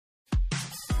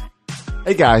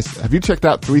Hey guys, have you checked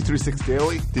out 336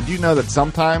 Daily? Did you know that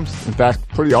sometimes, in fact,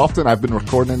 pretty often, I've been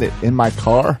recording it in my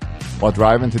car while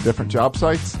driving to different job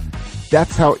sites?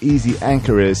 That's how easy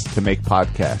Anchor is to make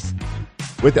podcasts.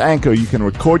 With Anchor, you can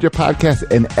record your podcast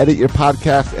and edit your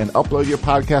podcast and upload your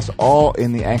podcast all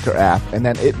in the Anchor app, and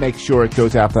then it makes sure it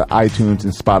goes out to iTunes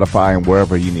and Spotify and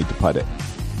wherever you need to put it.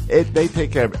 They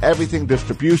take care of everything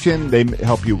distribution. They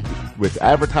help you with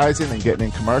advertising and getting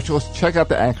in commercials. Check out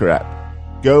the Anchor app.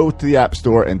 Go to the App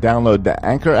Store and download the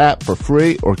Anchor app for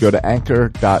free, or go to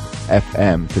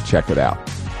anchor.fm to check it out.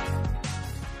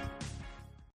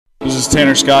 This is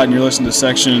Tanner Scott, and you're listening to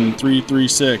Section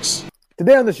 336.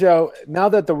 Today on the show, now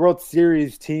that the World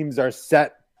Series teams are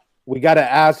set, we got to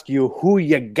ask you who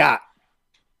you got.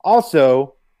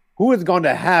 Also, who is going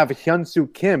to have Hyun-Soo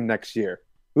Kim next year?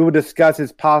 We will discuss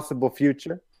his possible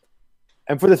future.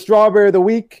 And for the Strawberry of the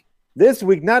Week, this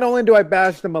week, not only do I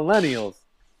bash the millennials,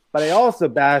 but I also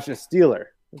bash a Steeler.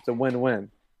 It's a win-win.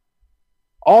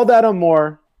 All that and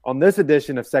more on this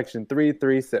edition of Section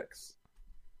 336.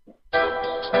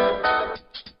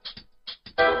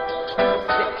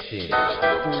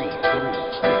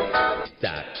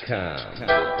 Section336.com.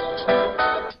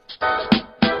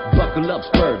 Buckle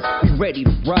up, birds. We ready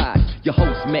to ride. Your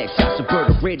host, Matt Joshua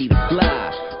Bird, ready to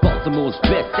fly. Baltimore's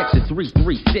best, Section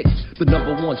 336. The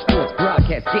 #1 sports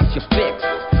broadcast gets your fix.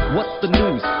 What's the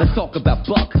news? Let's talk about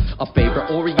Buck. Our favorite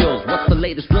Orioles. What's the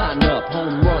latest lineup?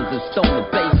 Home runs and stolen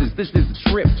bases. This is a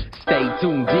trip. Stay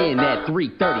tuned in at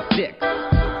 336.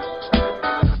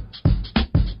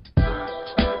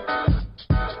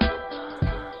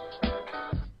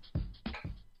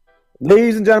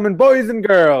 Ladies and gentlemen, boys and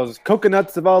girls,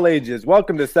 coconuts of all ages,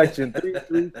 welcome to Section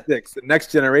 336, the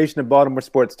next generation of Baltimore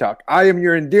sports talk. I am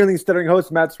your endearing, stuttering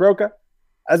host, Matt Soroka.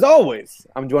 As always,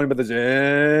 I'm joined by the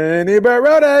Jenny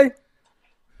Barode.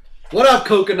 What up,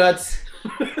 coconuts?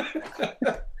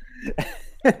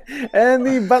 And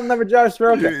the button lover, Josh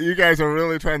Soroka. You guys are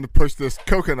really trying to push this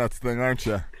coconuts thing, aren't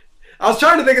you? I was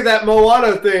trying to think of that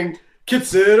Moana thing.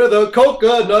 Consider the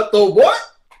coconut the what?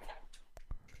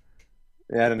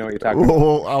 Yeah, I don't know what you're talking about.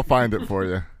 Well, I'll find it for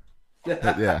you.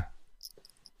 But yeah.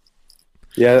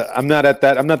 Yeah, I'm not at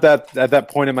that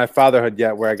point in my fatherhood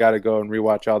yet where I got to go and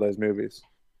rewatch all those movies.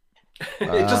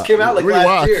 It just came out like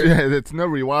last year. Yeah, it's no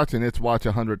rewatching. It's watch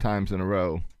 100 times in a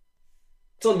row.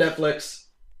 It's on Netflix.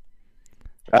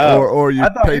 Or you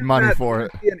paid money for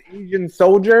it. An Asian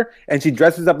soldier, and she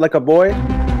dresses up like a boy.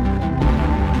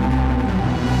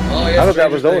 Oh yeah, I thought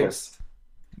that was old.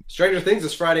 Stranger Things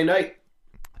is Friday night.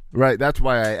 Right, that's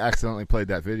why I accidentally played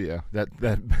that video.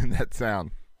 That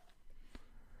sound.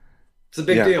 It's a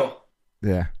big deal.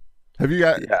 Yeah. Have you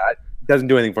got? Yeah, it doesn't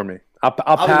do anything for me. I'll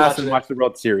pass and watch the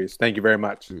World Series. Thank you very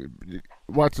much.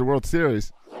 Watch the World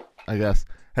Series, I guess.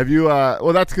 Have you?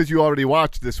 Well, that's because you already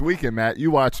watched this weekend, Matt.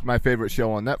 You watched my favorite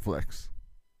show on Netflix.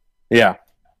 Yeah.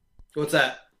 What's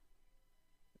that?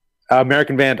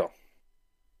 American Vandal.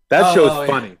 That show's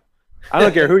funny. I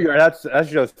don't care who you are. That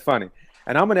show's funny.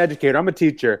 And I'm an educator. I'm a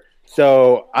teacher.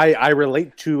 So I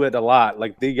relate to it a lot.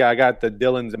 Like I got the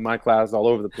Dylans in my class all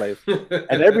over the place.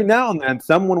 And every now and then,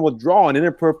 someone will draw an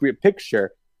inappropriate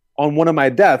picture on one of my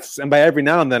desks. And by every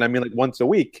now and then, I mean like once a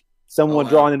week, someone will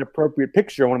draw an inappropriate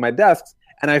picture on one of my desks.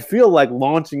 And I feel like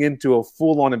launching into a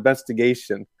full-on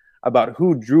investigation about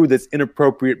who drew this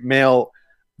inappropriate male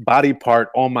body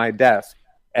part on my desk.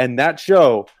 And that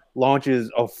show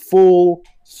launches a full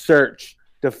search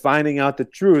to finding out the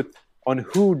truth on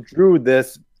who drew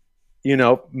this,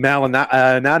 male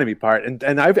anatomy part.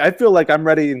 And I feel like I'm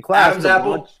ready in class. Adam's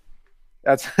apple.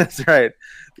 That's right.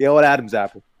 The old Adam's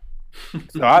apple.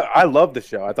 So I love the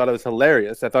show. I thought it was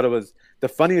hilarious. I thought it was the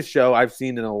funniest show I've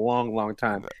seen in a long, long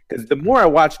time. Because the more I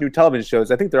watch new television shows,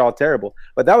 I think they're all terrible.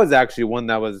 But that was actually one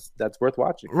that's worth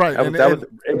watching. Right.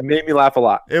 It made me laugh a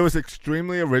lot. It was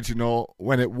extremely original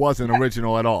when it wasn't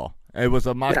original at all. It was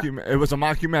a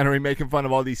mockumentary making fun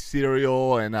of all these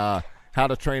serial and How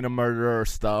to Train a Murderer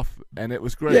stuff, and it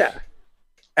was great. Yeah.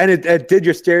 And it did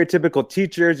your stereotypical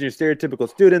teachers and your stereotypical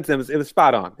students. It was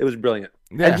spot on. It was brilliant.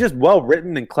 Yeah. And just well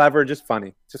written and clever, just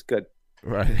funny. Just good.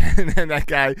 Right. And then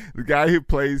the guy who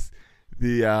plays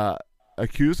the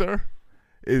accuser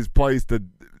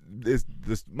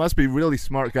must be really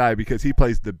smart guy because he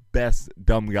plays the best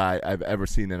dumb guy I've ever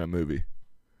seen in a movie.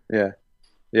 Yeah.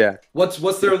 Yeah. What's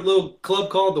their little club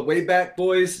called? The Wayback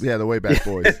Boys? Yeah, the Wayback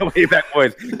Boys. Wayback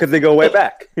Boys, because they go way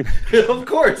back. Of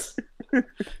course.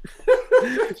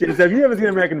 Jeez, have you ever seen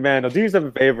American Vandal? Do yourself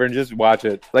a favor and just watch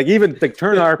it. Like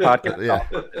turn our podcast off.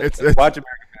 It's watch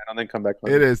American Vandal and then come back.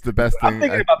 It is the best thing. I'm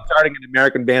thinking about starting an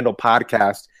American Vandal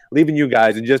podcast, leaving you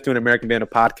guys and just doing an American Vandal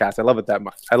podcast. I love it that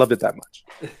much.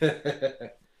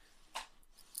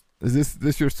 Is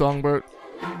this your song, Bert?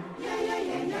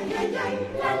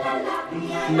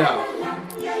 No.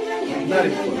 Not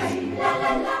even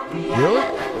close. Really?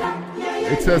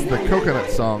 It says the Coconut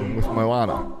Song with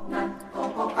Moana.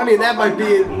 I mean, that might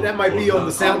be on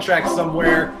the soundtrack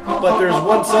somewhere, but there's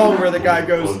one song where the guy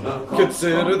goes,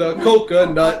 "Consider the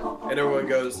coconut," and everyone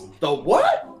goes, "The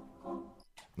what?"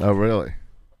 Oh, really?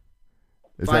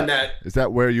 Is Find that. Is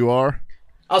that Where You Are?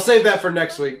 I'll save that for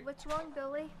next week. What's wrong,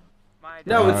 Billy?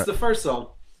 No, it's the first song.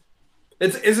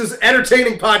 It's this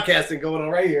entertaining podcasting going on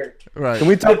right here. Right. Can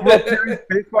we talk about Series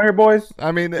baseball here, boys?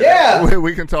 I mean, Yeah.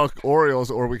 we can talk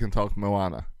Orioles or we can talk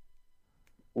Moana.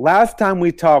 Last time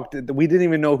we talked, we didn't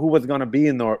even know who was going to be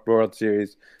in the World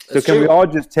Series. So That's can we true. all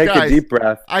just take Guys, a deep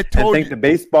breath I and told thank you- the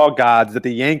baseball gods that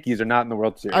the Yankees are not in the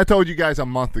World Series? I told you guys a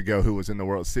month ago who was in the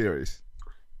World Series.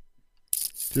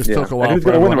 Just Yeah. took a And while who's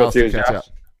for gonna win the everyone World else to Series, catch Josh? up.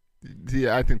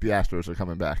 Yeah, I think the Astros are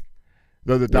coming back.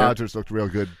 Though the Yeah. Dodgers looked real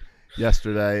good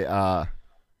yesterday. The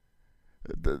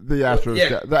Astros,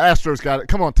 Yeah. the Astros got it.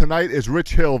 Come on, tonight is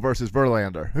Rich Hill versus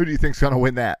Verlander. Who do you think's going to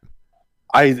win that?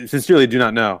 I sincerely do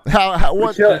not know. How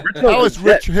Rich Hill's is legit.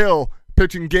 Rich Hill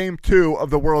pitching Game 2 of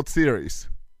the World Series?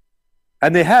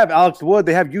 And they have Alex Wood.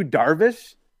 They have Yu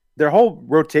Darvish. Their whole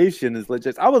rotation is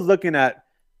legit. I was looking at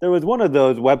 – there was one of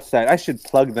those websites. I should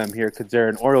plug them here because they're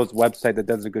an Orioles website that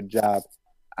does a good job.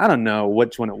 I don't know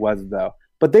which one it was, though.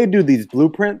 But they do these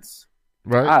blueprints.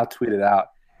 Right? I'll tweet it out.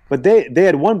 But they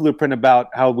had one blueprint about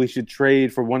how we should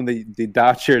trade for one of the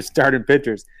Dodgers starting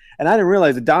pitchers. And I didn't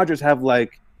realize the Dodgers have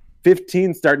like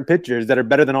 15 starting pitchers that are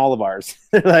better than all of ours.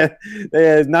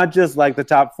 It's not just like the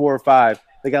top 4 or 5.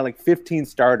 They got like 15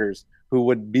 starters who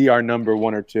would be our number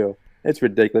 1 or 2. It's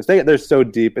ridiculous. They're so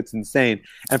deep. It's insane.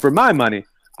 And for my money,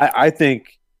 I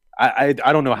think I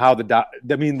don't know how the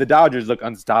Dodgers look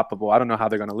unstoppable. I don't know how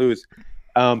they're going to lose.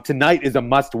 Tonight is a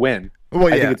must win. Well,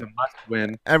 I yeah. think it's a must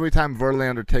win. Every time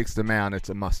Verlander takes the mound, it's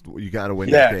a must. You got to win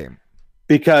Yeah. that game.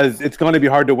 Because it's going to be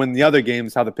hard to win the other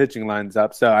games how the pitching lines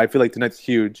up. So I feel like tonight's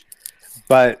huge.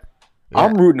 But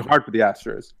I'm rooting hard for the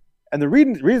Astros. And the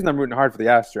reason I'm rooting hard for the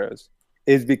Astros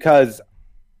is because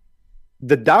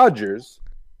the Dodgers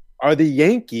are the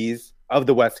Yankees of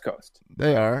the West Coast.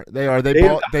 They are. They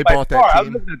bought by that far, I was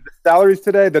team. looking at the salaries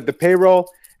today, the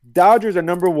payroll. Dodgers are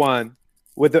number 1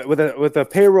 with a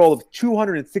payroll of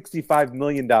 $265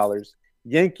 million.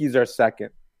 Yankees are second.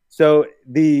 So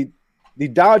the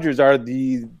Dodgers are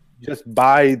just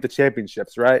buy the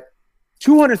championships, right?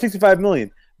 $265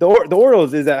 million. The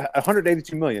Orioles is at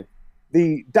 $182 million.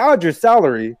 The Dodgers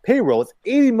salary payroll is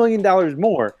 $80 million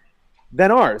more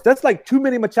than ours. That's like too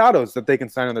many Machados that they can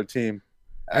sign on their team.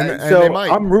 And So they might.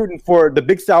 I'm rooting for the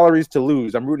big salaries to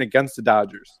lose. I'm rooting against the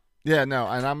Dodgers. Yeah, no,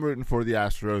 and I'm rooting for the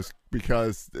Astros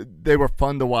because they were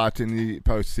fun to watch in the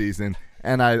postseason,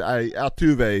 and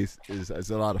Altuve is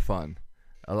a lot of fun.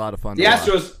 A lot of fun. The to watch.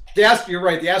 Astros, you're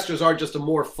right. The Astros are just a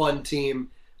more fun team.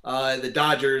 The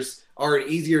Dodgers are an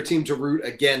easier team to root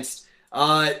against.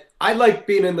 I like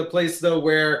being in the place though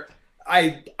where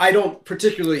I don't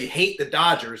particularly hate the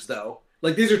Dodgers though.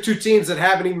 Like these are two teams that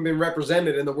haven't even been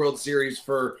represented in the World Series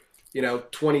for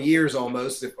 20 years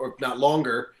almost, or not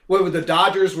longer. What were the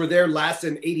Dodgers were there last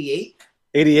in '88?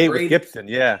 88 Great. with Gibson,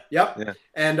 yeah. Yep. Yeah.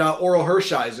 And Oral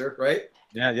Hershiser, right?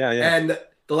 Yeah. And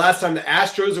the last time the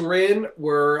Astros were in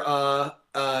were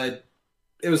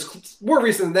it was more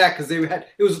recent than that because it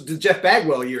was the Jeff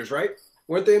Bagwell years, right?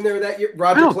 Weren't they in there that year? I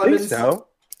Roger don't Clemens. think so.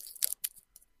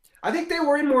 I think they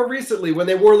were in more recently when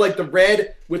they wore like the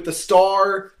red with the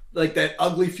star, like that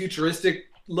ugly futuristic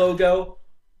logo.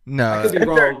 I No, could be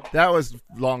wrong. that was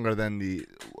longer than the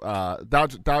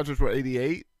Dodgers were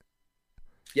 88,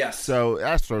 Yes. so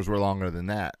Astros were longer than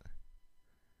that.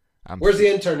 Where's the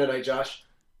intern tonight, Josh?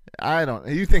 I don't.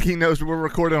 You think he knows we're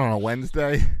recording on a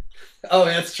Wednesday? Oh,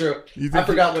 that's true. You I think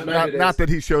forgot what night it is. Not that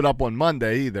he showed up on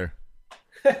Monday either.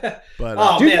 But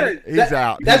Oh Dude, man, he's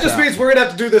out. That He's just out. means we're gonna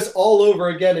have to do this all over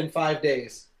again in 5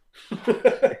 days.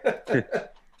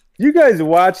 You guys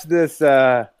watch this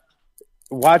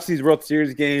watch these World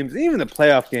Series games, even the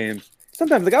playoff games.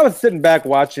 Sometimes like I was sitting back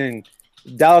watching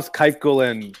Dallas Keuchel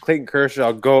and Clayton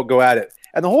Kershaw go at it.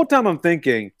 And the whole time I'm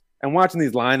thinking and watching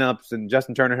these lineups and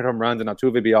Justin Turner hit home runs and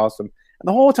Altuve be awesome. And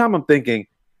the whole time I'm thinking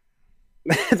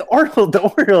the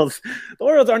Orioles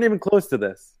aren't even close to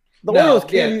this. The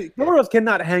Orioles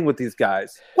cannot hang with these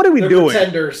guys. What are we They're doing?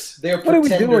 pretenders. They're What are we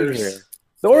pretenders. doing here?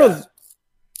 The Orioles.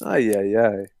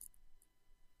 Yeah.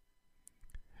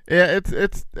 Yeah,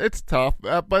 it's tough,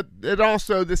 but it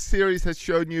also this series has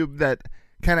shown you that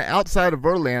kind of outside of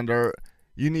Verlander,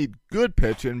 you need good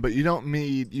pitching, but you don't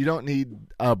need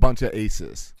a bunch of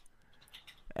aces.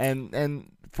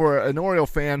 And for an Oriole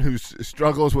fan who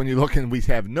struggles when you look and we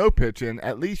have no pitching,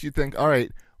 at least you think, all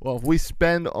right, well, if we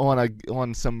spend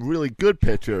on some really good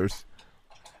pitchers,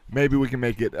 maybe we can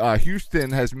make it.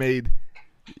 Houston has made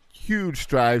huge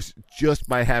strides just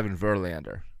by having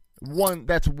Verlander.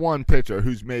 That's one pitcher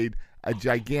who's made a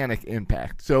gigantic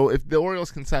impact. So if the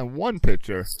Orioles can sign one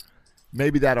pitcher,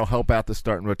 maybe that'll help out the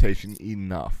starting rotation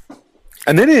enough.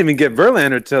 And they didn't even get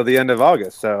Verlander till the end of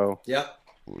August. So Yep.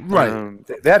 Right.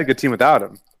 They had a good team without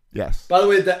him. Yes. By the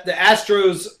way, the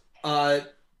Astros'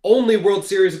 only World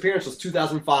Series appearance was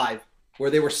 2005,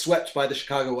 where they were swept by the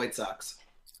Chicago White Sox.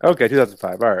 Okay,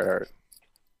 2005. All right.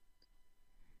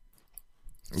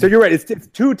 So you're right. It's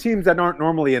two teams that aren't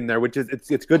normally in there, which is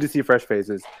it's good to see fresh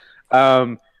faces.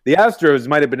 The Astros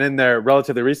might have been in there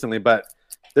relatively recently, but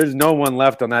there's no one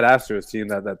left on that Astros team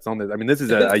that's on this. I mean, this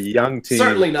is a young team.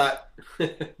 Certainly not.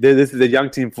 This is a young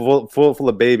team full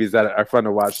of babies that are fun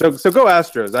to watch. So go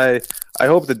Astros. I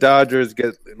hope the Dodgers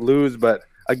lose, but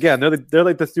again, they're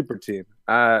like the super team.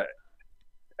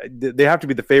 They have to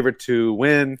be the favorite to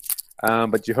win,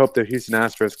 but you hope the Houston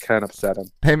Astros can upset them.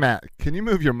 Hey Matt, can you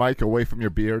move your mic away from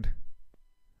your beard?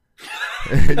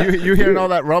 you hearing all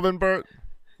that rubbing, Bert?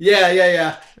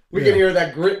 Yeah. We can hear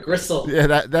that gristle. Yeah,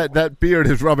 that beard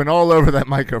is rubbing all over that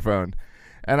microphone.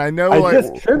 And I know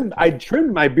I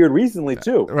trimmed my beard recently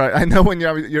too. Right. I know when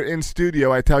you're in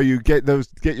studio, I tell you get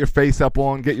your face up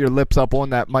on, get your lips up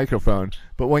on that microphone.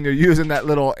 But when you're using that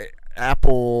little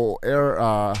Apple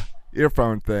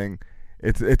earphone thing,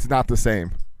 it's not the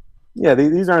same. Yeah,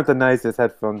 these aren't the nicest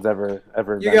headphones ever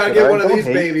invented. You gotta get one of these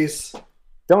babies.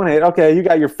 Don't hate. Okay, you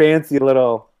got your fancy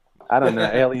little, I don't know,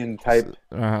 alien type.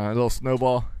 A little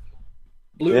snowball.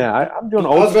 Blue. Yeah, I'm doing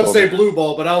old. I was about to say blue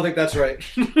ball, but I don't think that's right.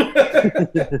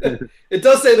 It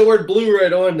does say the word blue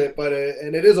right on it, but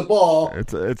and it is a ball.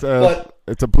 It's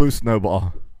a blue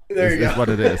snowball. There you go. Is what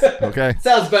it is. Okay.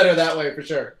 Sounds better that way for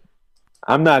sure.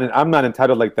 I'm not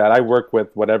entitled like that. I work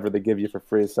with whatever they give you for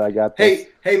free, so I got this.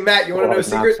 Hey Matt, you want to know a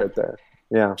secret? Right there.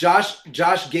 Yeah.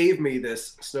 Josh gave me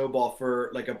this snowball for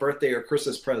like a birthday or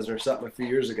Christmas present or something a few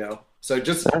years ago. So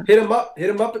just hit him up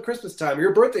at Christmas time.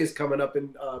 Your birthday's coming up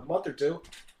in a month or two.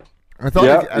 I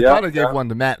thought I gave one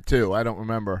to Matt too. I don't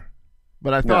remember,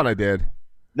 but I thought I did.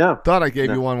 No, thought I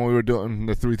gave you one when we were doing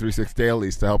the 336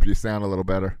 dailies to help you sound a little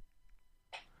better.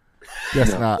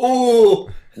 Guess not. Ooh.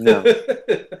 No,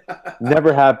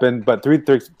 never happened. But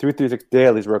 336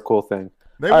 dailies were a cool thing.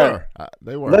 They were.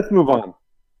 Let's move on.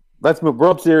 Let's move.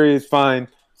 World Series, fine.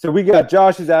 So we got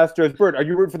Josh's Astros. Bert, are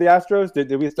you rooting for the Astros?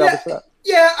 Did we establish that?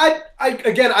 Yeah.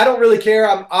 I don't really care.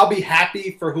 I'll be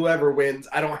happy for whoever wins.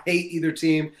 I don't hate either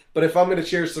team, but if I'm going to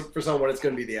cheer for someone, it's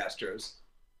going to be the Astros.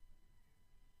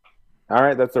 All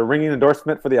right, that's a ringing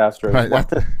endorsement for the Astros.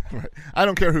 Right. I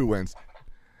don't care who wins.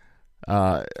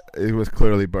 It was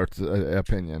clearly Bert's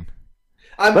opinion.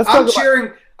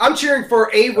 I'm cheering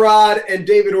for A-Rod and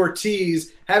David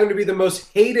Ortiz having to be the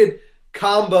most hated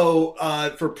combo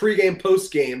for pregame,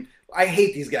 postgame. I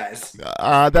hate these guys.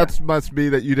 That must be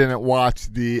that you didn't watch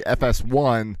the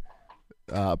FS1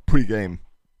 pregame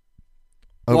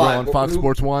over on Fox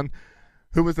Sports 1.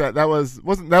 Who was that? That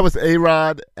was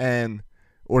A-Rod and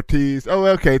Ortiz. Oh,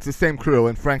 okay, it's the same crew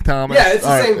and Frank Thomas. Yeah, it's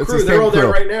the same crew. They're all there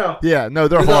right now. Yeah, no,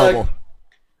 they're horrible.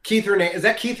 Is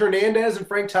that Keith Hernandez and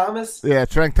Frank Thomas? Yeah,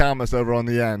 it's Frank Thomas over on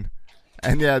the end.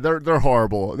 And yeah, they're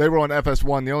horrible. They were on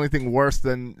FS1. The only thing worse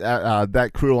than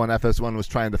that crew on FS1 was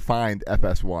trying to find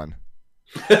FS1.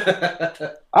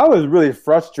 I was really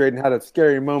frustrated and had a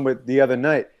scary moment the other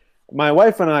night. My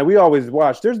wife and I, we always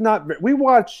watch. We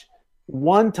watch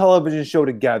one television show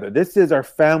together. This is our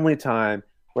family time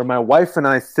where my wife and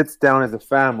I sits down as a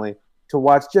family to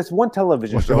watch just one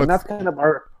television show, and that's kind of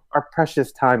our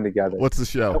precious time together. What's the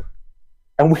show?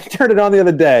 And we turned it on the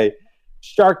other day,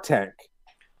 Shark Tank.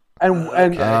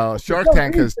 And Shark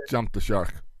Tank has jumped the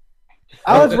shark.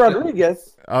 Alex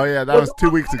Rodriguez. Oh yeah, that was 2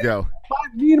 weeks ago.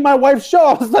 Me and my wife's show.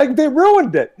 I was like, they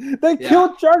ruined it. They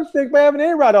killed Shark Tank by having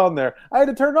A-Rod on there. I had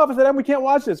to turn it off. I said, we can't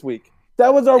watch this week.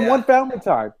 That was our one family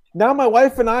time. Now my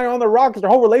wife and I are on the rocks. Our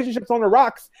whole relationship's on the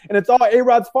rocks, and it's all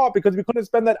A-Rod's fault because we couldn't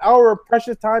spend that hour of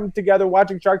precious time together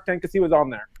watching Shark Tank because he was on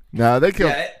there. No, they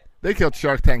killed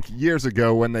Shark Tank years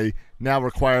ago when they now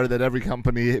require that every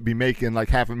company be making like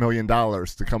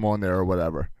 $500,000 to come on there or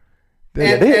whatever.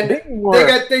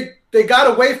 They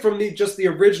got away from just the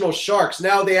original Sharks.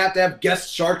 Now they have to have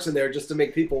guest sharks in there just to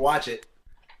make people watch it.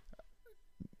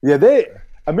 Yeah,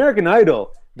 American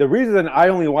Idol. The reason I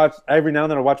only watch every now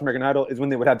and then I watch American Idol is when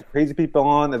they would have the crazy people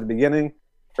on at the beginning.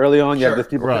 Early on, you have these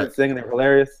people singing, they're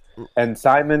hilarious. And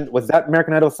Simon, was that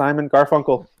American Idol? Simon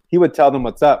Garfunkel, he would tell them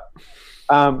what's up.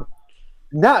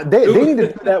 Now they need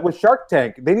to do that with Shark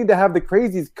Tank. They need to have the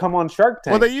crazies come on Shark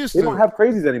Tank. Well, they used to. They don't have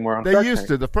crazies anymore on Shark Tank. They used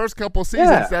to. The first couple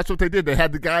seasons, that's what they did. They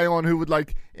had the guy on who would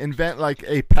like invent like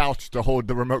a pouch to hold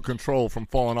the remote control from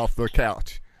falling off the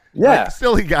couch. Yeah, like,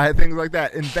 silly guy, things like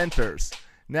that. Inventors.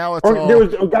 Now it's all. There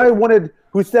was a guy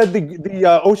who said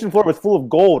the ocean floor was full of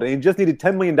gold and he just needed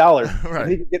 $10 million. Right.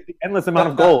 And he could get the endless amount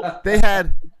of gold. They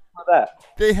had that.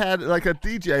 They had like a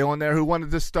DJ on there who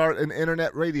wanted to start an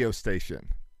internet radio station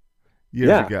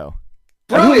years ago.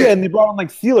 And they brought on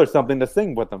like Seal or something to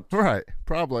sing with them. Right,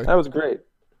 probably. That was great.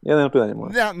 Yeah, they don't do that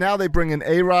anymore. Now they bring in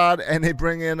A-Rod and they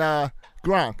bring in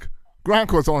Gronk.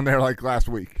 Gronk was on there like last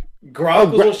week.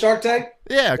 Gronk was on Shark Tank?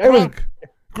 Yeah, Gronk.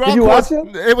 Gronk did you watch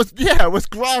it? It was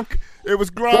Gronk. It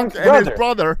was Gronk and his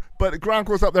brother, but Gronk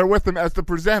was up there with him as the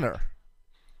presenter.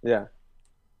 Yeah.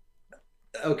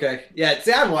 Okay. Yeah,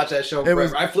 see, I haven't watched that show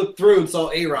forever. I flipped through and saw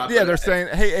A-Rod. Yeah, they're saying,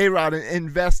 hey, A-Rod,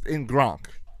 invest in Gronk.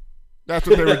 That's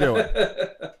what they were doing.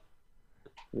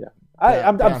 Yeah.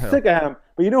 I'm sick of him.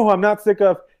 But you know who I'm not sick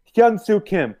of? Hyun-Soo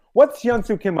Kim. What's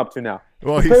Hyun-Soo Kim up to now?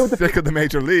 Well, he's sick of the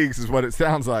major leagues is what it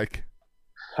sounds like.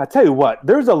 I tell you what,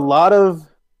 there's a lot of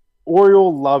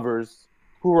Oriole lovers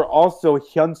who are also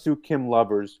Hyun-Soo Kim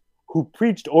lovers who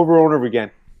preached over and over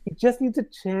again. He just needs a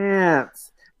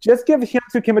chance. Just give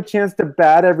Hyun-Soo Kim a chance to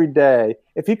bat every day.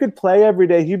 If he could play every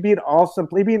day, he'd be an awesome.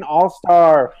 He'd be an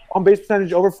all-star, on-base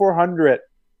percentage over 400.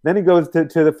 Then he goes to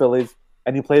the Phillies,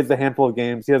 and he plays a handful of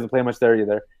games. He doesn't play much there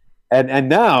either. And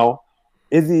now,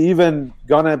 is he even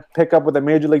going to pick up with a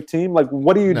major league team? Like,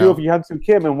 what do you do if you're Hyun-Soo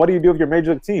Kim, and what do you do if you're a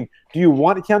major league team? Do you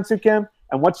want Hyun-Soo Kim?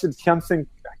 And what should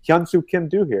Hyun-Soo Kim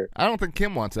do here? I don't think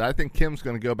Kim wants it. I think Kim's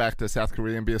going to go back to South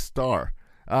Korea and be a star.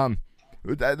 A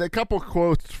couple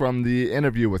quotes from the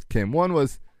interview with Kim. One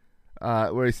was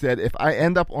where he said, if I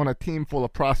end up on a team full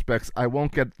of prospects, I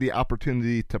won't get the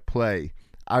opportunity to play.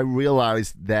 I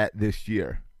realized that this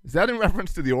year. Is that in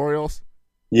reference to the Orioles?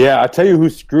 Yeah, I'll tell you who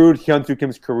screwed Hyun-Soo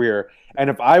Kim's career. And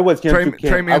if I was Hyun-Soo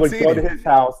Kim, I would go to his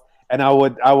house and I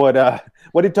would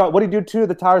what did he do to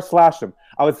the tires? Slash them.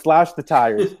 I would slash the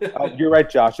tires. You're right,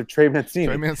 Josh. Of Trey Mancini.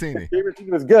 Trey Mancini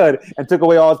was good and took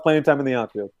away all his playing time in the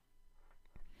outfield.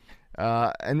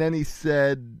 And then he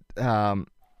said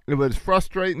it was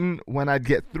frustrating when I'd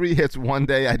get 3 hits one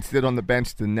day, I'd sit on the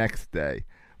bench the next day.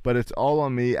 But it's all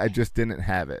on me. I just didn't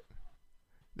have it.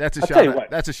 That's a shot.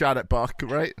 That's a shot at Buck,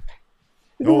 right?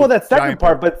 Well, that second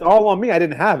part, but it's all on me. I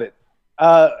didn't have it.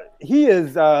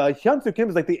 Hyun-Soo Kim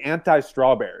is like the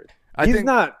anti-strawberry. He's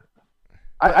not.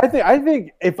 I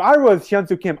think if I was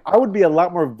Hyun-Soo Kim, I would be a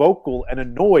lot more vocal and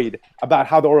annoyed about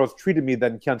how the Orioles treated me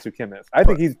than Hyun-Soo Kim is. I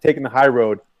think he's taken the high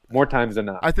road more times than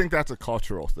not. I think that's a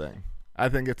cultural thing. I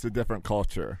think it's a different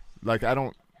culture. Like, I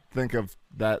don't think of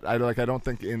that. I don't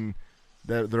think in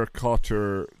their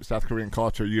culture, South Korean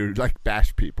culture, you like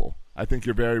bash people. I think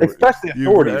you're very, especially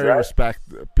authorities, right? Respect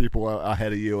people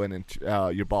ahead of you and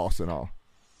your boss and all.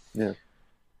 Yeah.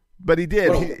 But he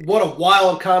did. What a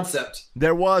wild concept.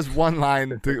 There was one line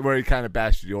where he kind of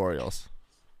bashed the Orioles,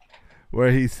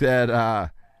 where he said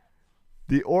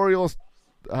the Orioles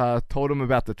told him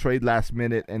about the trade last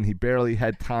minute, and he barely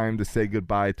had time to say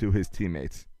goodbye to his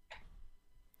teammates.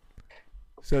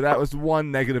 So that was one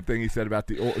negative thing he said about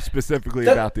specifically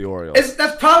about the Orioles.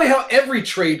 That's probably how every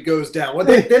trade goes down.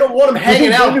 They don't want him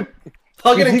hanging out,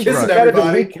 hugging and kissing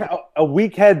everybody. A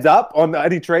week heads up on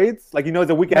any trades? Like he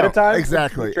knows a week ahead of time?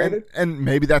 Exactly. And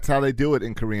maybe that's how they do it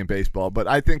in Korean baseball. But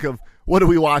I think of what do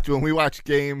we watch when we watch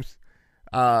games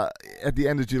at the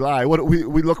end of July? What we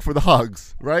look for the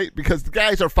hugs, right? Because the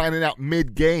guys are finding out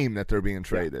mid-game that they're being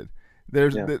traded.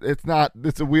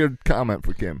 It's a weird comment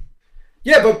for Kim.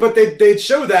 Yeah, but they'd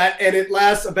show that, and it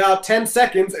lasts about 10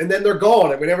 seconds, and then they're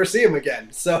gone, and we never see them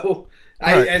again. So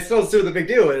right. I still see what the big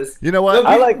deal is. You know what?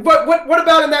 But what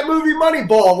about in that movie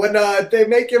Moneyball when they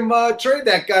make him trade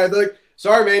that guy? They're like,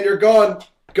 sorry, man, you're gone.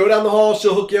 Go down the hall.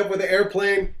 She'll hook you up with an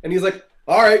airplane. And he's like,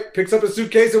 all right, picks up his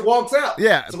suitcase and walks out.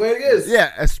 Yeah. That's the way it is.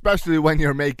 Yeah, especially when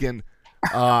you're making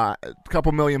a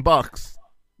couple $1 million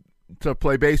to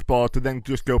play baseball to then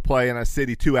just go play in a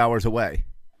city 2 hours away.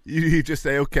 You just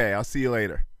say, okay, I'll see you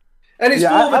later. And he's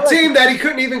full of a team that he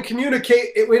couldn't even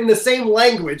communicate in the same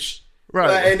language.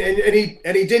 Right. And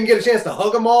he didn't get a chance to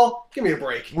hug them all. Give me a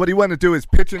break. What he wanted to do is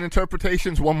pitching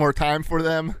interpretations one more time for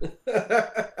them.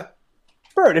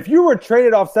 Bert, if you were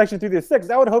traded off Section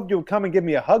 336, I would hope you would come and give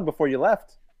me a hug before you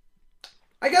left.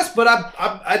 I guess, but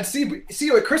I'd see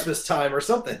you at Christmas time or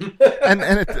something. and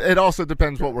it also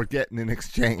depends what we're getting in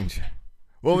exchange.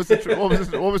 What was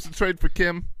the trade for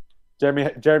Kim? Jeremy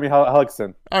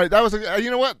Hellickson. All right, that was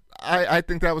you know what? I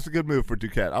think that was a good move for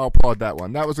Duquette. I'll applaud that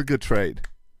one. That was a good trade.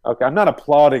 Okay, I'm not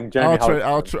applauding Jeremy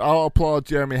Hellickson. I'll applaud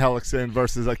Jeremy Hellickson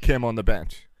versus a Kim on the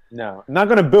bench. No, I'm not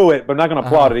going to boo it, but I'm not going to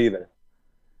applaud it either.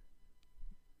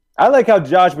 I like how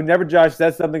whenever Josh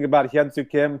says something about Hyunsoo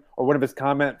Kim or one of his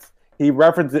comments, he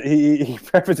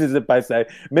prefaces it by saying,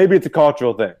 maybe it's a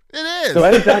cultural thing. It is. So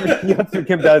anytime Hyunsoo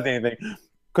Kim does anything,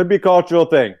 could be a cultural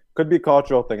thing.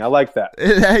 I like that.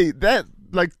 Hey, that,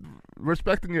 like,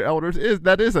 respecting your elders is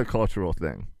a cultural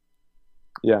thing.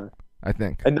 Yeah. I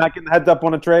think. And not getting heads up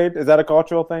on a trade, is that a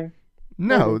cultural thing?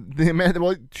 No.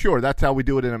 Well, sure, that's how we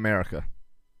do it in America.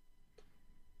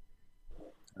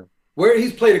 Where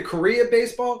he's played a Korean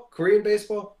baseball?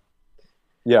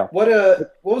 Yeah. What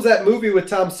was that movie with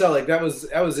Tom Selleck? That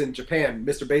was in Japan,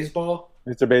 Mr. Baseball?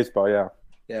 Mr. Baseball, yeah.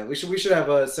 Yeah, we should have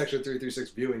a Section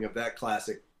 336 viewing of that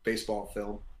classic baseball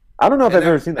film. I don't know if I've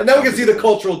ever seen that. And then we can see the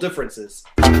cultural differences.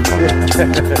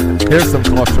 Here's some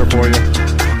culture for you.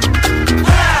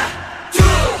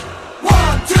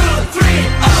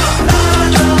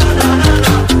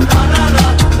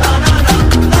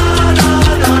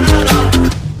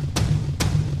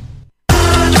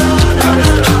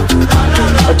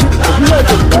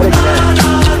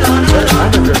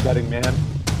 Betting man.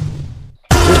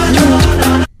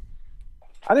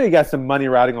 I know you got some money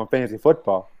riding on fantasy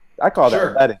football. I call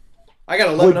that betting. I got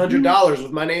 $1,100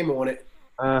 with my name on it.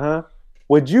 Uh-huh.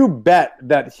 Would you bet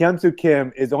that Hyunsoo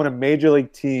Kim is on a major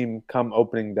league team come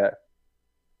opening day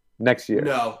next year?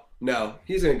 No.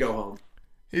 He's going to go home.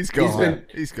 He's gone.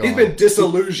 He's been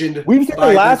disillusioned. We've seen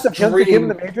the last of Hyunsoo Kim in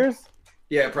the majors?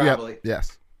 Yeah, probably. Yep.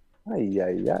 Yes.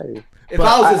 Ay. If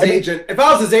I was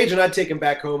his agent, I'd take him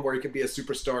back home where he could be a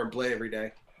superstar and play every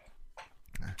day.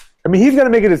 I mean, he's going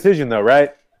to make a decision, though,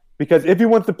 right? Because if he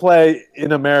wants to play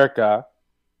in America,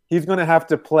 he's going to have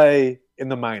to play in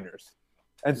the minors.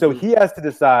 And so he has to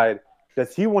decide,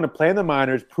 does he want to play in the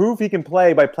minors, prove he can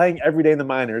play by playing every day in the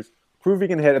minors, prove he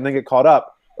can hit, and then get caught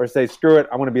up, or say, screw it,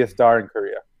 I want to be a star in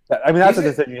Korea. I mean, that's a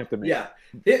decision you have to make. Yeah.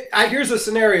 Here's a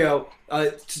scenario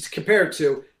to compare it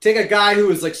to. Take a guy who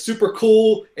was like super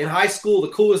cool in high school, the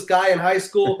coolest guy in high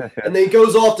school, and then he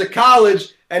goes off to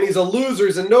college and he's a loser,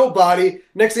 he's a nobody.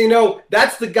 Next thing you know,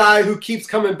 that's the guy who keeps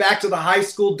coming back to the high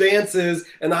school dances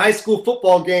and the high school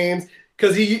football games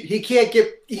because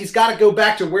he's got to go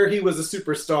back to where he was a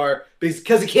superstar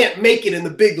because he can't make it in the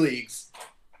big leagues.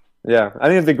 Yeah, I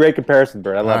think it's a great comparison,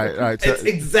 Bert. I love it. Right. It's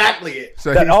exactly it.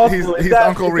 So he's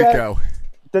Uncle Rico.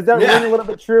 Does that ring a little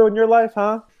bit true in your life,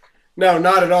 huh? No,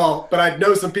 not at all. But I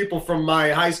know some people from my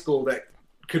high school that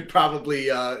could probably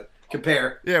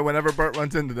compare. Yeah, whenever Bert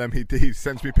runs into them, he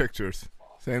sends me pictures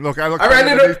saying, "Look, I ran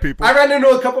into these people." I ran into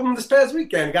a couple of them this past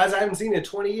weekend, guys. I haven't seen in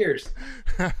 20 years.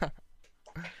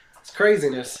 It's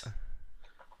craziness.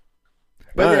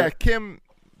 But yeah,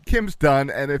 Kim's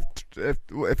done, and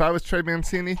if I was Trey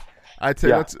Mancini, I'd say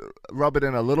let's rub it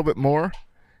in a little bit more,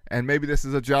 and maybe this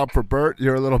is a job for Bert.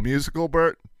 You're a little musical,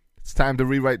 Bert. It's time to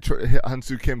rewrite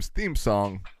Hyunsoo Kim's theme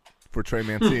song for Trey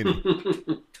Mancini.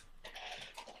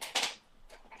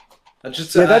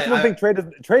 That's one thing.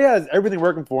 Trey has everything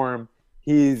working for him.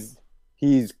 He's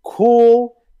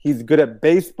cool. He's good at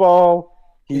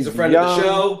baseball. He's a friend of the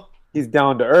show. He's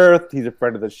down to earth. He's a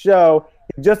friend of the show.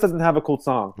 He just doesn't have a cool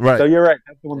song. Right. So you're right.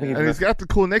 That's the one thing. And he's got the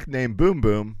cool nickname Boom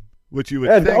Boom, which you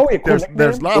would think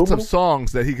there's lots of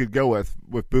songs that he could go with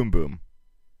Boom Boom.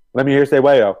 Let me hear say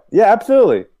Wayo. Yeah,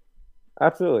 absolutely.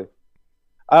 Absolutely.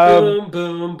 Boom,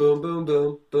 boom, boom, boom, boom,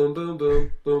 boom, boom,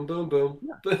 boom, boom, boom, boom.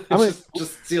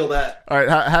 Just steal that. All right,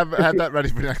 have that ready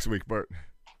for next week, Bert.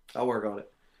 I'll work on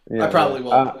it. Yeah, I probably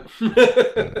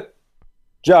won't.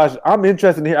 Josh, I'm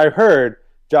interested in here. I heard,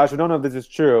 Josh, I don't know if this is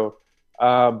true,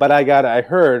 but I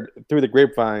heard through the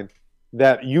grapevine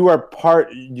that you have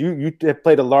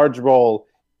played a large role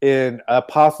in a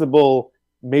possible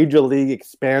major league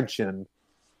expansion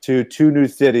to 2 new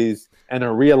cities and a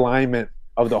realignment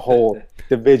of the whole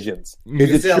divisions.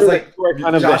 Is it true like you are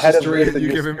kind of the head of this?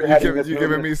 You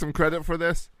giving me some credit for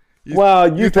this?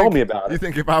 You told me about it. You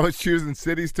think if I was choosing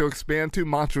cities to expand to,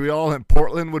 Montreal and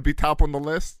Portland would be top on the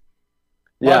list?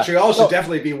 Yeah. Montreal should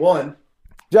definitely be one.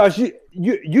 Josh,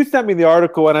 you sent me the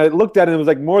article, and I looked at it, and it was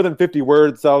like more than 50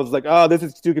 words, so I was like, oh, this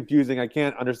is too confusing. I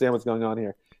can't understand what's going on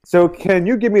here. So can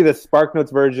you give me the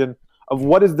SparkNotes version of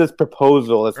what is this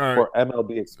proposal for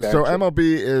MLB expansion? So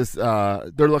MLB is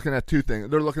they're looking at 2 things.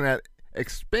 They're looking at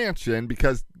expansion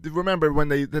because remember when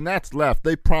the Nats left,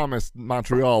 they promised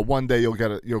Montreal one day you'll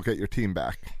get your team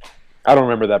back. I don't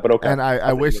remember that, but okay. And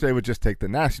I wish they would just take the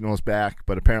Nationals back,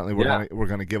 but apparently we're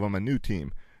going to give them a new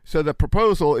team. So the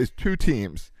proposal is 2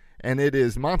 teams, and it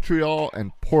is Montreal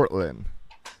and Portland.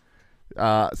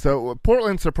 So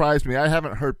Portland surprised me. I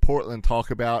haven't heard Portland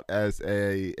talk about as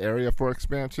a area for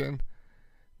expansion.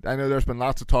 I know there's been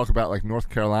lots of talk about like North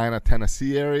Carolina,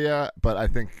 Tennessee area, but I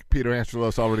think Peter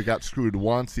Angelos already got screwed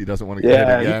once. He doesn't want to get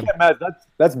it again. You can't mess,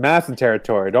 that's Masson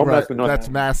territory. Don't mess with North That's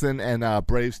Masson and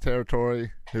Braves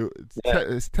territory.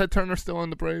 Is Ted Turner still in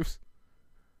the Braves?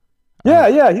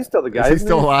 Yeah, he's still the guy. Is he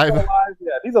still alive?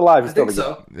 Yeah, he's alive. He's I think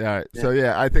still so. Yeah. Right. So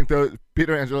yeah, I think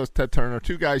Peter Angelos, Ted Turner,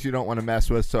 two guys you don't want to mess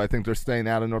with. So I think they're staying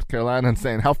out of North Carolina and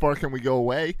saying, how far can we go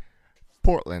away?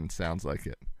 Portland sounds like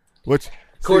it. Which,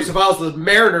 of course, if I was the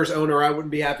Mariners owner, I wouldn't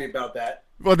be happy about that.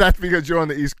 Well, that's because you're on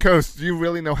the East Coast. Do you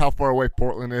really know how far away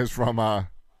Portland is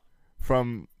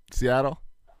from Seattle?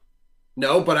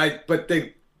 No, but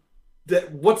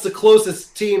what's the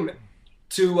closest team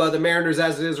to the Mariners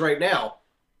as it is right now?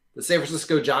 The San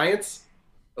Francisco Giants,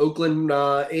 Oakland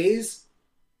A's.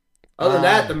 Other than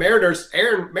that, the Mariners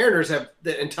have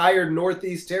the entire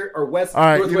Northeast Northwest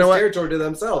territory to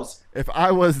themselves. If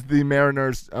I was the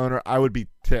Mariners owner, I would be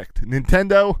ticked.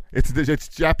 Nintendo, it's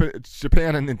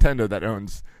Japan and Nintendo that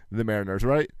owns the Mariners,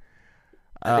 right?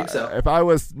 I think so. If I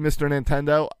was Mr.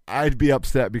 Nintendo, I'd be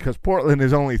upset because Portland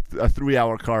is only a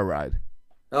 3-hour car ride.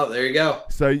 Oh, there you go.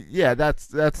 So yeah,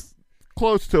 that's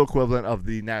close to equivalent of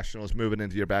the Nationals moving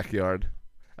into your backyard,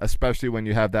 especially when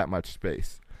you have that much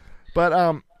space.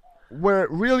 But where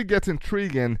it really gets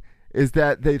intriguing is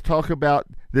that they talk about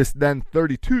this then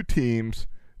 32 teams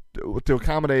to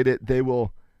accommodate it. They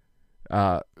will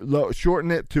shorten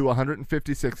it to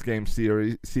 156 game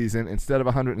season instead of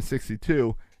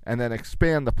 162, and then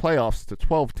expand the playoffs to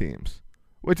 12 teams,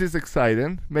 which is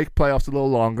exciting. Make playoffs a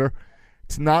little longer.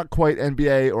 It's not quite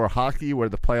NBA or hockey where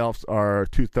the playoffs are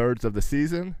 2/3 of the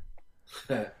season,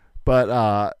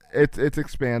 but it's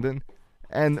expanding.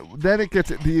 And then the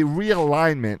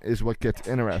realignment is what gets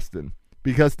interesting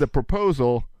because the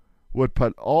proposal would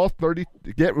put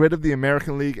get rid of the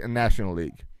American League and National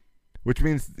League, which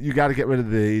means you got to get rid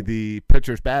of the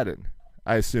pitchers batting.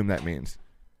 I assume that means,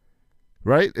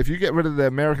 right? If you get rid of the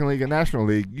American League and National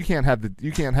League, you can't have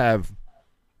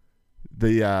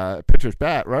the pitchers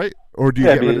bat, right? Or do you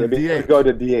get rid of the DH? It would go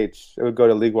to DH. It would go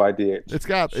to league-wide DH. It's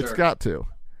got to.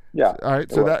 Yeah. All right.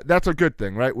 So that's a good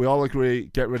thing, right? We all agree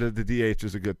get rid of the DH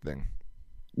is a good thing.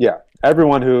 Yeah.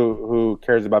 Everyone who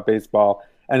cares about baseball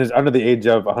and is under the age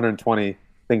of 120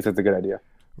 thinks it's a good idea.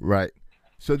 Right.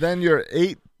 So then your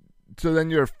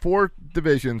 4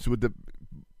 divisions would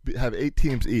have 8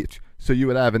 teams each. So you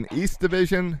would have an East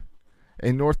Division,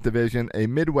 a North Division, a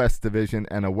Midwest Division,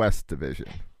 and a West Division.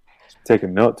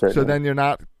 Taking notes right now. So then you're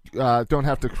not don't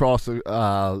have to cross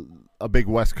a big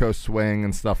West Coast swing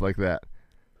and stuff like that.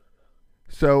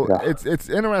 So it's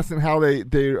interesting how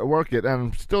they work it, and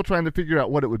I'm still trying to figure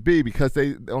out what it would be because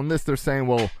they're saying,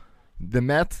 well, the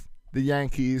Mets, the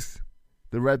Yankees,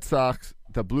 the Red Sox,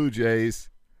 the Blue Jays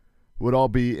would all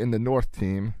be in the North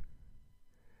team.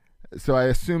 So I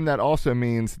assume that also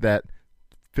means that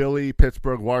Philly,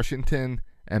 Pittsburgh, Washington,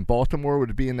 and Baltimore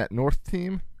would be in that North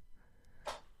team.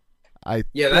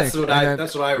 That's what I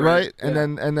read. Right, yeah.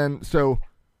 and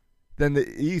then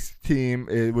the East team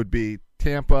it would be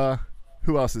Tampa.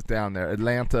 Who else is down there?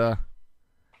 Atlanta.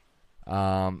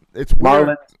 It's weird.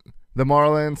 Marlins. The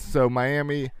Marlins. So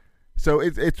Miami. So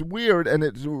it's weird, and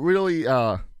it really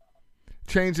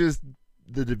changes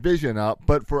the division up.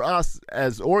 But for us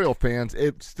as Oriole fans,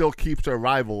 it still keeps our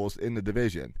rivals in the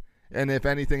division. And if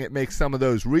anything, it makes some of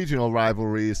those regional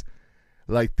rivalries,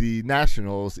 like the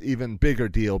Nationals, even bigger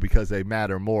deal because they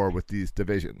matter more with these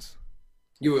divisions.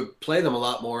 You would play them a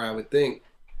lot more, I would think.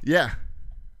 Yeah.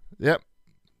 Yep.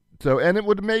 So, and it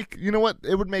would make,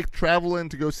 it would make traveling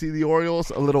to go see the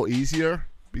Orioles a little easier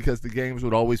because the games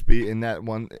would always be in that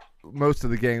one. Most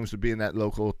of the games would be in that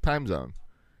local time zone.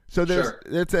 So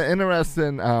it's an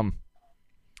interesting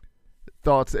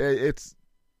thoughts. It's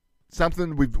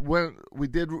something we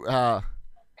did.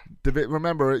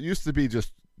 Remember, it used to be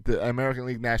just the American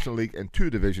League, National League, and 2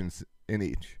 divisions in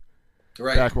each.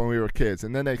 Right. Back when we were kids,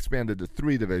 and then they expanded to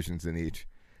 3 divisions in each.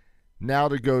 Now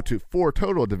to go to 4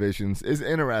 total divisions is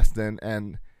interesting,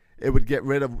 and it would get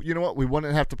rid of, we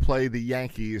wouldn't have to play the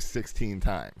Yankees 16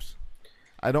 times.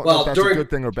 I don't know if that's a good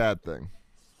thing or bad thing.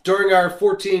 During our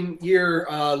 14-year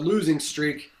losing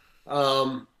streak,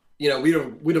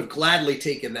 we'd have gladly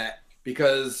taken that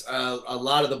because a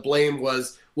lot of the blame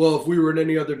was, well, if we were in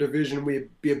any other division, we'd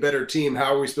be a better team.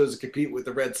 How are we supposed to compete with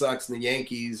the Red Sox and the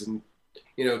Yankees and,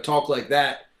 talk like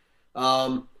that?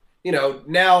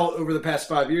 Now over the past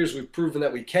 5 years, we've proven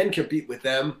that we can compete with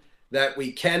them, that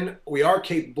we are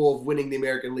capable of winning the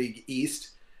American League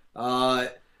East.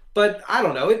 But I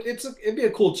don't know. It'd be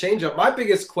a cool change up. My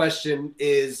biggest question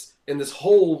is in this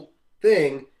whole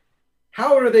thing,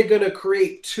 how are they going to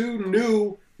create 2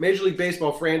 new Major League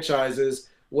Baseball franchises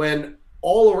when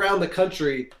all around the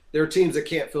country, there are teams that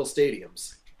can't fill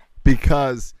stadiums.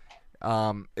 Because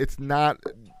it's not,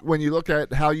 when you look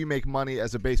at how you make money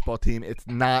as a baseball team, it's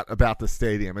not about the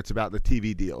stadium. It's about the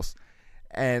TV deals.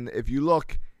 And if you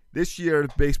look, this year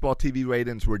baseball TV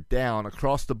ratings were down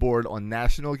across the board on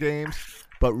national games,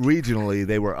 but regionally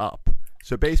they were up.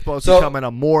 So baseball is becoming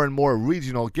a more and more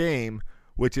regional game,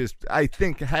 which is, I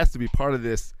think, has to be part of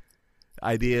this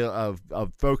idea of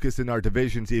focusing our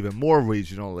divisions even more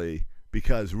regionally,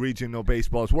 because regional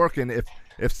baseball is working.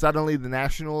 If suddenly the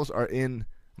Nationals are in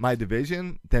my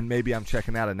division, then maybe I'm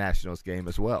checking out a Nationals game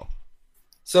as well.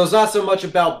 So it's not so much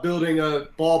about building a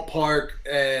ballpark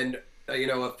and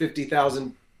a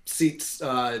 50,000 seats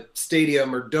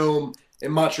stadium or dome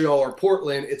in Montreal or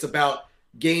Portland. It's about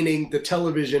gaining the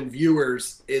television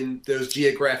viewers in those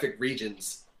geographic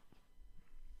regions.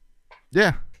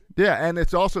 Yeah, and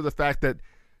it's also the fact that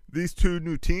these two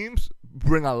new teams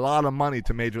bring a lot of money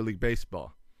to Major League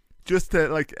Baseball. Just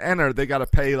to enter, they got to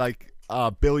pay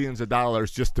billions of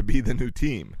dollars just to be the new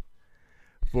team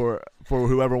for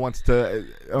whoever wants to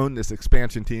own this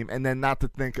expansion team, and then not to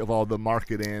think of all the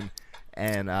marketing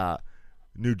and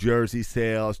new jersey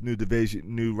sales, new division,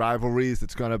 new rivalries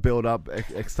that's going to build up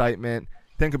excitement.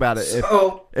 Think about it.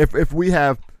 If we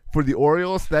have, for the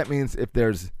Orioles, that means if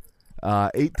there's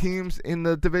 8 teams in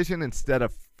the division instead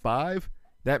of 5,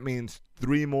 that means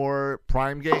 3 more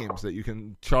prime games that you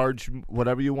can charge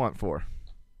whatever you want for.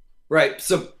 Right.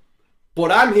 So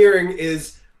what I'm hearing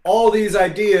is all these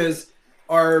ideas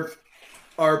are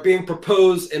being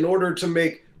proposed in order to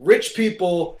make rich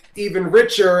people even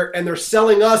richer, and they're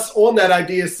selling us on that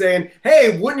idea, saying,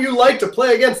 hey, wouldn't you like to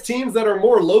play against teams that are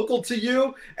more local to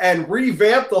you and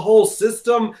revamp the whole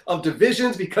system of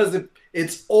divisions because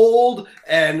it's old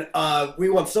and we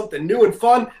want something new and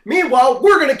fun? Meanwhile,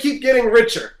 we're going to keep getting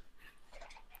richer.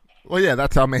 Well, yeah,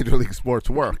 that's how Major League Sports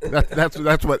work.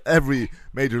 That's what every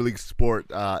Major League sport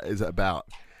is about.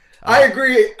 I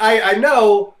agree. I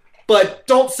know, but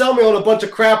don't sell me on a bunch of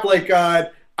crap like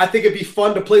I think it'd be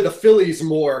fun to play the Phillies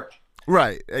more.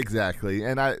 Right, exactly,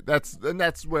 and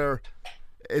that's where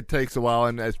it takes a while.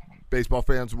 And as baseball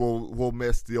fans, we'll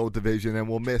miss the old division, and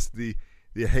we'll miss the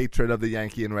hatred of the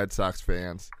Yankee and Red Sox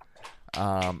fans.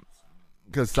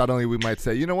 Because suddenly we might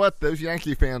say, you know what, those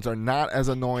Yankee fans are not as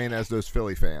annoying as those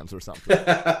Philly fans or something.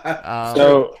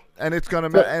 And it's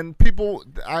gonna and people.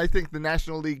 I think the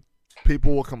National League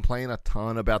people will complain a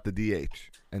ton about the DH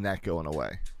and that going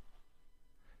away.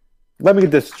 Let me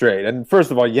get this straight. And first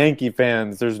of all, Yankee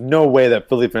fans, there's no way that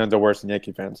Philly fans are worse than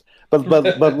Yankee fans. But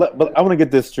I want to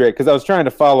get this straight because I was trying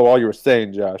to follow all you were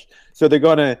saying, Josh. So they're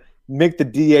going to make the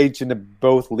DH into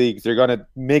both leagues. They're going to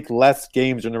make less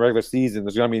games during the regular season.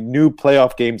 There's going to be new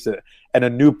playoff games and a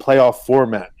new playoff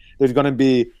format. There's going to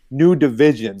be new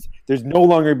divisions. There's no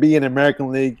longer be an American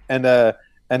League and a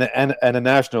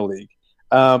National League.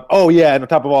 And on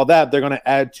top of all that, they're going to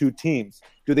add 2 teams.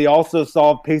 Do they also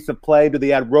solve pace of play? Do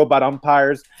they add robot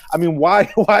umpires? I mean, why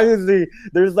is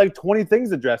there's 20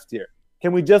 things addressed here.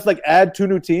 Can we just add 2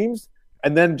 new teams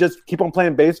and then just keep on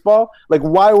playing baseball?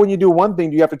 Why when you do one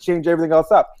thing do you have to change everything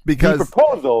else up? Because the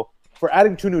proposal for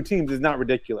adding 2 new teams is not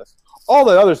ridiculous. All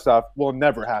the other stuff will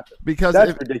never happen. Because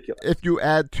that's ridiculous. If you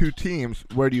add 2 teams,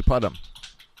 where do you put them?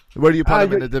 Where do you put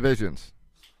them in the divisions?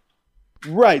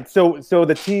 Right. So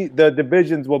the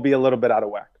divisions will be a little bit out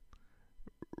of whack.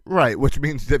 Right, which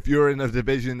means if you're in a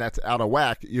division that's out of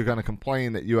whack, you're going to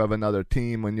complain that you have another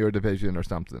team in your division or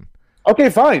something.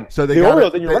 Okay, fine. So the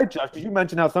Orioles, and you're right, Josh, because you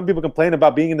mentioned how some people complain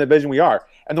about being in the division we are.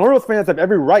 And the Orioles fans have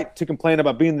every right to complain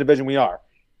about being in the division we are.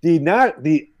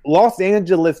 The Los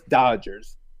Angeles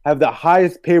Dodgers have the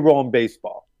highest payroll in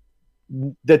baseball.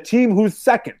 The team who's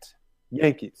second,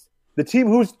 Yankees. The team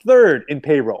who's third in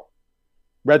payroll,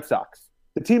 Red Sox.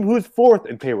 The team who's fourth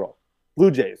in payroll, Blue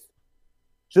Jays.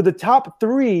 So the top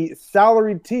 3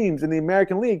 salaried teams in the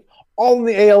American League, all in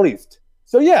the AL East.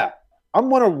 So yeah, I'm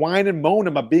going to whine and moan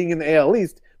about being in the AL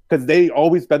East because they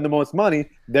always spend the most money.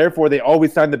 Therefore, they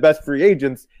always sign the best free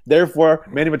agents. Therefore,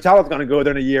 Manny Machado's going to go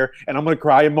there in a year, and I'm going to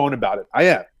cry and moan about it. I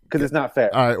am, because it's not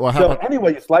fair. All right. Well,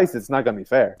 anyway you slice it, it's not going to be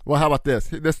fair. Well, how about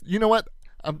this? You know what?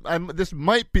 This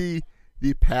might be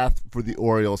the path for the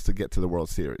Orioles to get to the World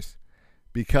Series,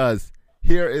 because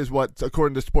here is what,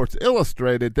 according to Sports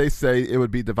Illustrated, they say it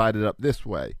would be divided up this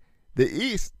way. The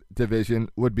East Division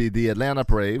would be the Atlanta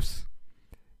Braves,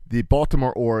 the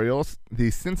Baltimore Orioles, the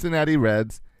Cincinnati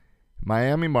Reds,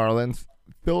 Miami Marlins,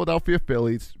 Philadelphia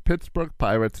Phillies, Pittsburgh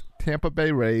Pirates, Tampa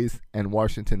Bay Rays, and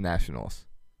Washington Nationals.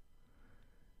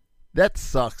 That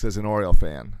sucks as an Oriole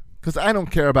fan, because I don't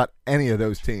care about any of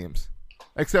those teams,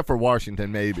 except for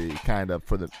Washington, maybe, kind of,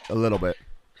 a little bit.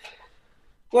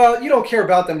 Well, you don't care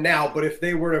about them now, but if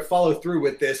they were to follow through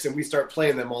with this and we start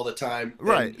playing them all the time, then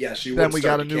Right? yes, you then would we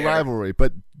start got a to new care. rivalry.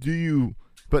 But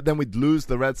then we'd lose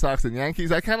the Red Sox and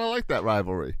Yankees. I kind of like that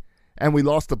rivalry. And we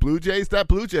lost the Blue Jays. That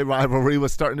Blue Jay rivalry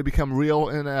was starting to become real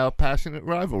and a passionate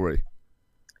rivalry.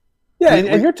 Yeah,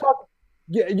 and you're talking.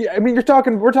 Yeah, I mean, we're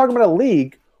talking about a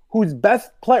league whose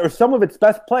best player, or some of its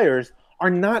best players, are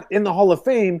not in the Hall of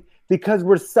Fame because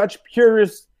we're such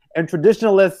purists and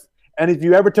traditionalists. And if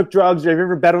you ever took drugs or if you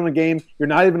ever bet on a game, you're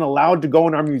not even allowed to go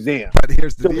in our museum. But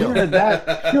here's the So deal. we're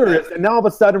that purist, and now all of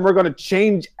a sudden we're going to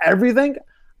change everything.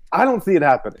 I don't see it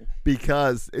happening.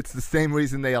 Because it's the same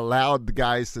reason they allowed the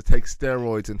guys to take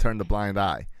steroids and turn the blind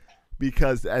eye.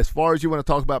 Because as far as you want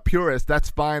to talk about purists, that's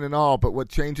fine and all, but what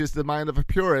changes the mind of a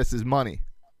purist is money.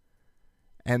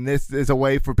 And this is a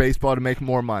way for baseball to make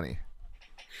more money.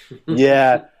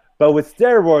 Yeah, but with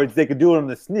steroids, they could do it on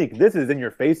the sneak. This is in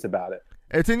your face about it.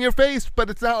 It's in your face, but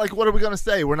it's not like, what are we going to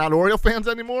say? We're not Oriole fans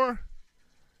anymore?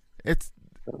 It's,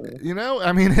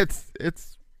 I mean,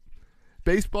 it's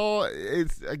baseball.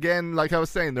 It's, again, like I was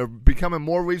saying, they're becoming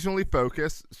more regionally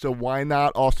focused, so why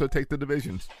not also take the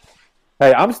divisions?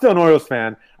 Hey, I'm still an Orioles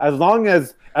fan. As long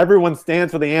as everyone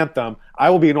stands for the anthem, I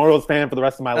will be an Orioles fan for the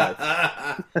rest of my life.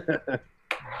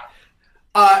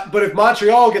 But if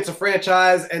Montreal gets a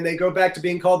franchise and they go back to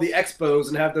being called the Expos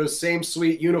and have those same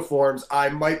sweet uniforms, I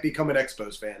might become an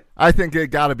Expos fan. I think it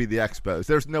got to be the Expos.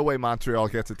 There's no way Montreal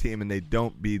gets a team and they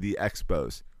don't be the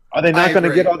Expos. Are they not I going to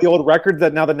agree. get all the old records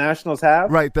that now the Nationals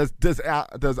have? Right? Do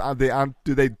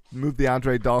they move the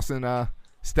Andre Dawson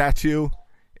statue?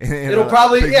 It'll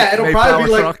probably be like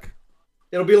truck?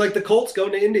 It'll be like the Colts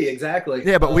going to Indy, exactly.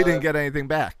 Yeah, but we didn't get anything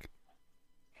back.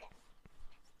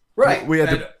 Right. We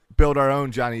had to build our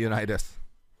own Johnny Unitas.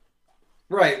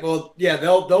 Right. Well, yeah,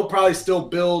 they'll probably still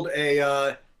build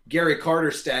a Gary Carter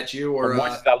statue or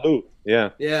Moise Alou. Yeah.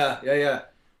 Yeah.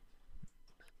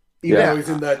 Even though he's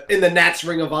in the Nats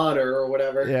Ring of Honor or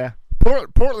whatever. Yeah.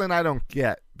 Portland I don't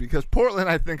get, because Portland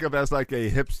I think of as like a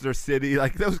hipster city.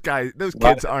 Like those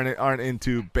kids aren't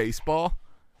into baseball.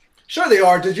 Sure they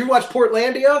are. Did you watch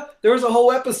Portlandia? There was a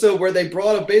whole episode where they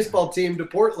brought a baseball team to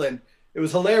Portland. It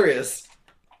was hilarious.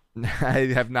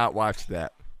 I have not watched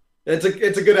that. It's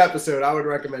a good episode. I would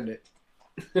recommend it.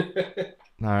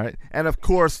 All right. And of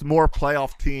course, more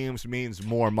playoff teams means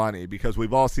more money, because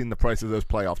we've all seen the price of those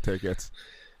playoff tickets.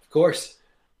 Of course.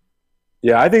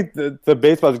 Yeah, I think the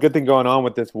baseball is a good thing going on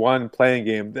with this one playing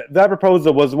game. That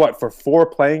proposal was what, for 4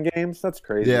 playing games? That's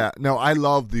crazy. Yeah. No, I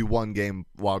love the one game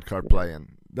wild card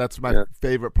play-in. That's my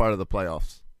favorite part of the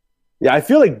playoffs. Yeah, I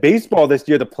feel like baseball this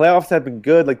year, the playoffs have been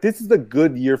good. Like, this is a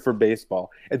good year for baseball.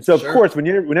 And so, of course,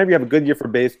 whenever you have a good year for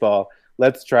baseball,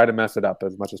 let's try to mess it up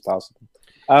as much as possible.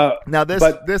 Now,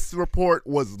 this report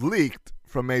was leaked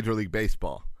from Major League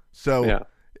Baseball. So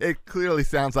it clearly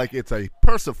sounds like it's a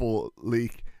Percival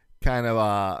leak, kind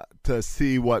of to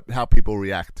see how people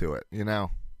react to it, you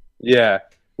know? Yeah.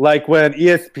 Like when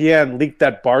ESPN leaked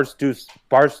that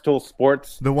Barstool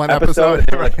Sports episode.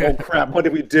 They were like, oh, crap, what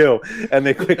did we do? And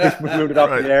they quickly moved it off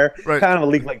the air. Right. Kind of a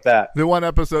leak like that. The one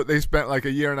episode they spent like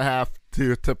a year and a half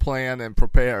to plan and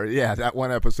prepare. Yeah, that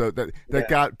one episode that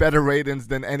got better ratings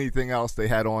than anything else they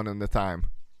had on in the time.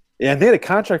 Yeah, and they had a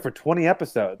contract for 20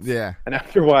 episodes. Yeah. And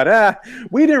after what?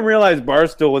 We didn't realize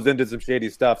Barstool was into some shady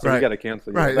stuff, so we got to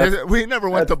cancel you. Right. We never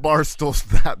went to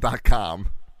barstool.com.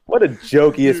 What a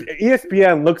joke.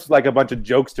 ESPN looks like a bunch of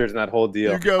jokesters in that whole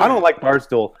deal. I don't like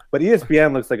Barstool, but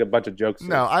ESPN looks like a bunch of jokesters.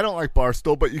 No, I don't like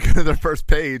Barstool, but you go to their first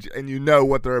page and you know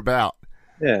what they're about.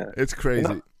 Yeah. It's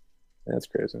crazy. That's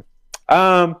crazy.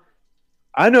 I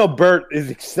know Bert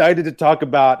is excited to talk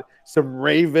about some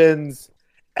Ravens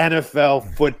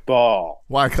NFL football.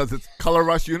 Why? Because it's Color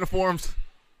Rush uniforms?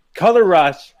 Color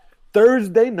Rush,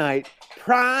 Thursday night,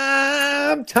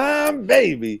 prime time,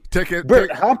 baby.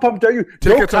 Bert, how pumped are you?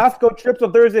 No Costco trips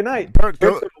on Thursday night. Bert,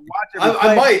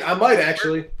 I might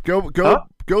actually. Go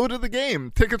to the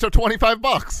game. Tickets are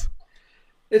 $25.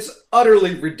 It's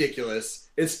utterly ridiculous.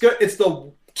 It's good. It's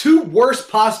the 2 worst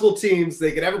possible teams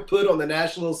they could ever put on the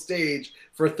national stage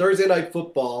for Thursday night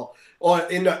football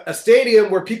in a stadium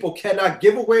where people cannot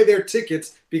give away their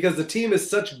tickets because the team is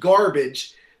such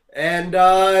garbage. And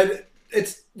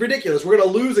it's ridiculous. We're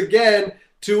going to lose again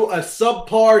to a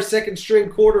subpar second-string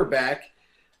quarterback.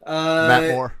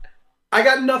 Matt Moore. I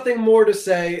got nothing more to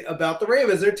say about the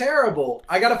Ravens. They're terrible.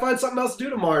 I got to find something else to do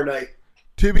tomorrow night.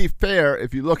 To be fair,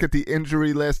 if you look at the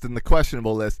injury list and the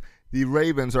questionable list, the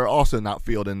Ravens are also not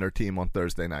fielding their team on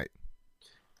Thursday night.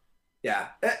 Yeah.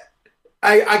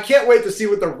 I can't wait to see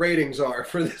what the ratings are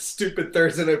for this stupid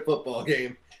Thursday night football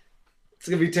game. It's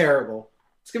going to be terrible.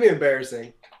 It's going to be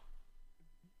embarrassing.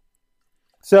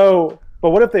 So But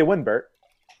what if they win, Bert?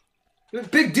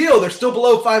 Big deal. They're still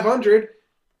below 500,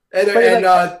 and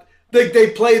they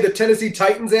play the Tennessee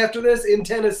Titans after this in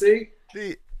Tennessee.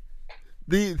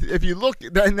 If you look,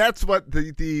 and that's what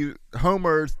the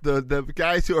homers, the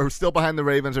guys who are still behind the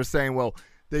Ravens are saying. Well,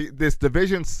 this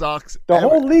division sucks. The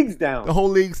whole league's down. The whole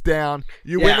league's down.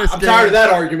 You win this game. I'm tired of that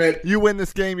argument. You win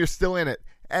this game, you're still in it.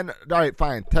 And all right,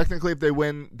 fine. Technically, if they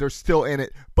win, they're still in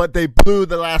it. But they blew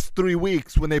the last 3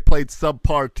 weeks when they played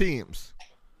subpar teams.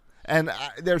 And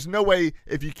there's no way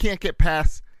if you can't get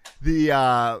past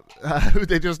the who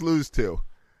they just lose to.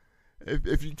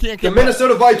 If you can't get the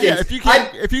Minnesota Vikings. Yeah,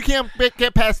 if you can't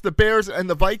get past the Bears and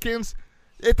the Vikings,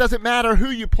 it doesn't matter who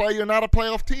you play. You're not a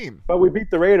playoff team. But we beat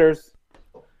the Raiders.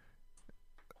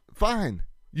 Fine.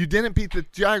 You didn't beat the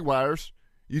Jaguars.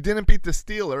 You didn't beat the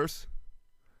Steelers.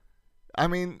 I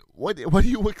mean, what do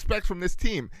you expect from this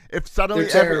team? If suddenly,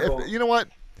 you know what?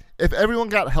 If everyone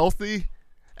got healthy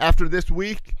after this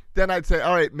week, then I'd say,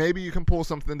 all right, maybe you can pull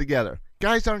something together.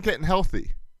 Guys aren't getting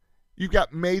healthy. You've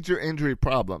got major injury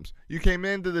problems. You came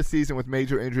into the season with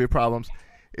major injury problems.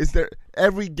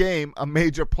 Every game a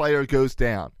major player goes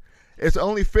down? It's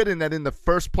only fitting that in the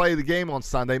first play of the game on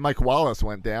Sunday, Mike Wallace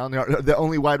went down, the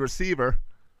only wide receiver.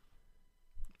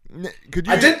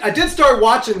 I did start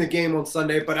watching the game on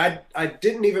Sunday, but I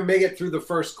didn't even make it through the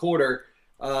first quarter.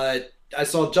 I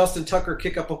saw Justin Tucker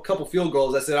kick up a couple field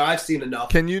goals. I said, I've seen enough.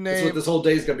 Can you name? That's what this whole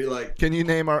day is going to be like. Can you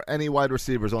name any wide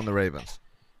receivers on the Ravens?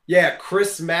 Yeah,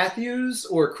 Chris Matthews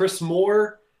or Chris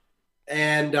Moore,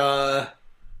 and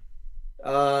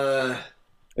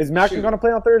is Mackin going to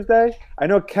play on Thursday? I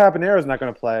know Cabanero's not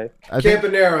going to play.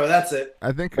 Campanero, that's it.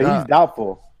 I think, but he's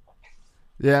doubtful.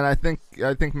 Yeah, and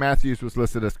I think Matthews was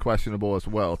listed as questionable as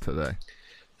well today.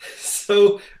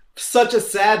 So, such a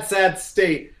sad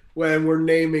state when we're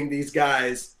naming these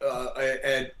guys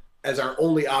as our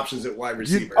only options at wide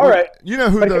receiver. All right,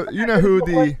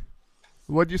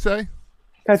 what'd you say?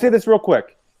 Can I say this real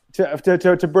quick?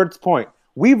 To Bert's point,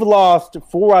 we've lost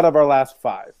 4 out of our last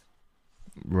 5.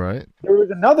 Right. There was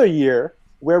another year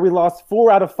where we lost 4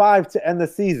 out of 5 to end the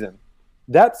season.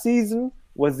 That season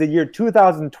was the year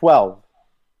 2012.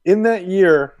 In that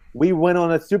year, we went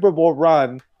on a Super Bowl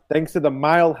run thanks to the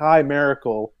Mile High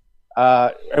Miracle,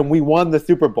 and we won the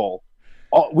Super Bowl.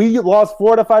 We lost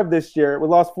 4 out of 5 this year. We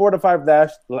lost 4 out of 5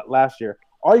 last year.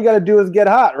 All you got to do is get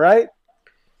hot, right?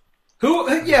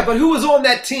 But who was on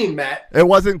that team, Matt? It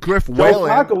wasn't Griff Whalen. Joe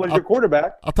Flacco was your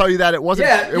quarterback. I'll tell you that it wasn't.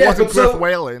 It wasn't Griff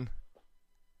Whalen.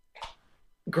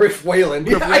 Griff Whalen.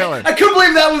 I couldn't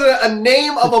believe that was a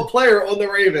name of a player on the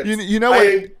Ravens. You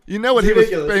know what he was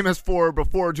famous for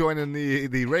before joining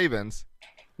the Ravens?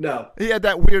 No. He had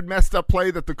that weird messed up play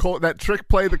that trick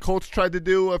play the Colts tried to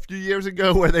do a few years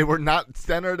ago where they were not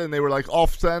centered and they were like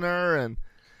off center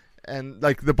and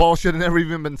like the ball should have never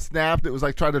even been snapped. It was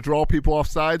like trying to draw people off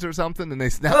sides or something and they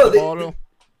snapped the ball to him.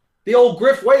 The old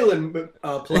Griff Whalen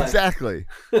play. Exactly.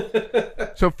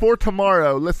 So for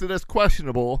tomorrow, listed as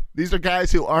questionable, these are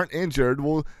guys who aren't injured.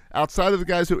 Well, outside of the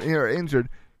guys who are injured,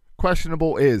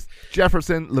 questionable is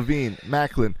Jefferson, Levine,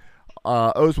 Macklin,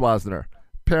 Osweiser,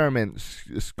 Perriman,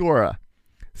 Skora,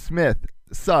 Smith,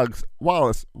 Suggs,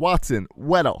 Wallace, Watson,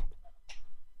 Weddle.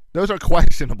 Those are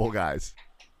questionable guys.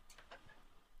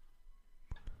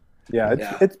 Yeah,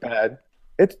 it's bad.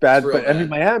 It's bad, but I mean,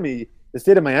 Miami, the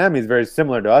state of Miami is very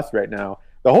similar to us right now.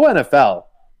 The whole NFL,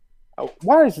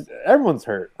 everyone's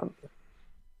hurt? The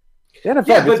NFL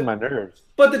gets on my nerves.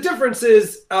 But the difference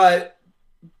is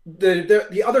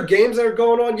the other games that are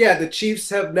going on. Yeah, the Chiefs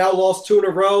have now lost 2 in a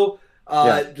row.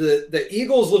 The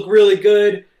Eagles look really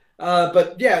good.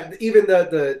 But yeah, even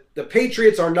the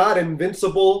Patriots are not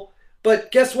invincible.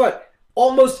 But guess what?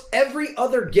 Almost every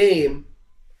other game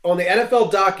on the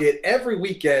NFL docket every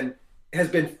weekend has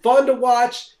been fun to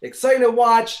watch, exciting to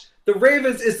watch. The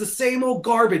Ravens is the same old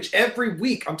garbage every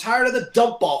week. I'm tired of the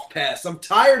dump off pass. I'm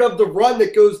tired of the run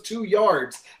that goes 2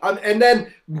 yards. And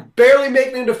then barely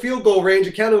making it into field goal range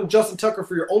and counting on Justin Tucker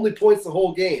for your only points the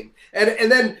whole game.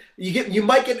 And then you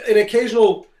might get an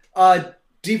occasional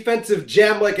defensive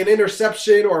gem like an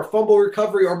interception or a fumble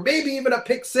recovery or maybe even a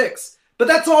pick 6. But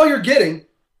that's all you're getting.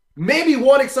 Maybe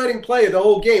one exciting play of the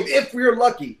whole game if we're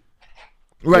lucky.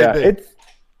 Right. Yeah,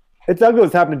 it's ugly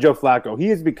what's happened to Joe Flacco. He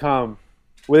has become,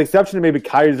 with the exception of maybe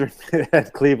Kaiser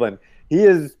at Cleveland, he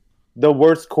is the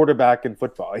worst quarterback in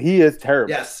football. He is terrible.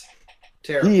 Yes.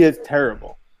 Terrible. He is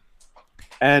terrible.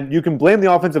 And you can blame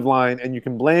the offensive line and you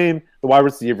can blame the wide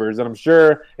receivers, and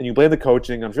you blame the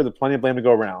coaching. I'm sure there's plenty of blame to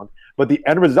go around. But the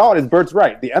end result is Bert's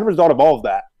right. The end result of all of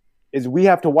that is we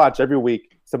have to watch every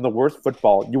week some of the worst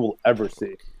football you will ever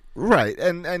see. Right.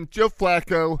 And Joe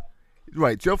Flacco,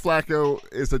 Right, Joe Flacco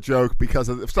is a joke because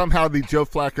of somehow the Joe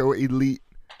Flacco elite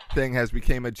thing has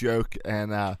become a joke,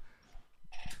 and I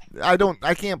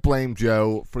can't blame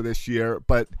Joe for this year,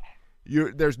 but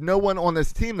there's no one on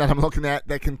this team that I'm looking at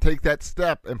that can take that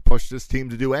step and push this team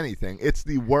to do anything. It's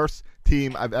the worst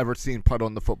team I've ever seen put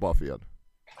on the football field.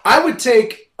 I would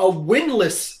take a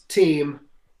winless team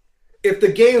if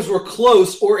the games were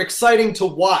close or exciting to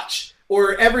watch,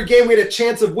 or every game we had a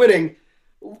chance of winning.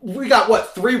 We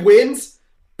got, 3 wins?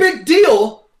 Big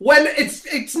deal when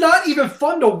it's not even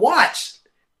fun to watch.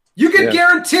 You can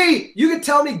guarantee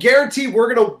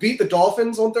we're going to beat the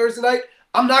Dolphins on Thursday night.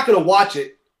 I'm not going to watch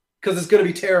it because it's going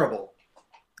to be terrible.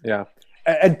 Yeah.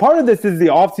 And part of this is the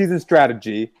offseason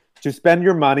strategy to spend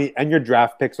your money and your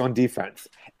draft picks on defense.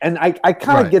 And I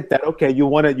kind of get that. Okay, you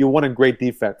want a great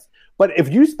defense. But if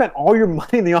you spent all your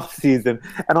money in the offseason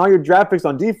and all your draft picks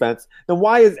on defense, then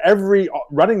why is every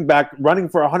running back running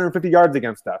for 150 yards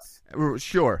against us?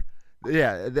 Sure.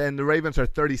 Yeah, then the Ravens are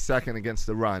 32nd against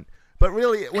the run. But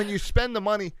really, when you spend the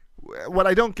money, what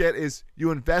I don't get is you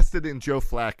invested in Joe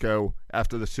Flacco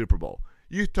after the Super Bowl.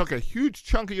 You took a huge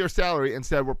chunk of your salary and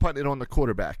said, we're putting it on the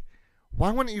quarterback.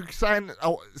 Why wouldn't you sign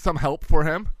some help for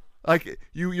him? Like,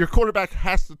 your quarterback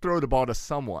has to throw the ball to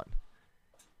someone.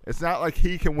 It's not like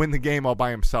he can win the game all by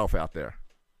himself out there.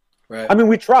 Right. I mean,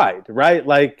 we tried, right?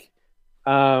 Like,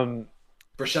 Rashad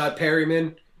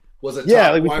Perryman was a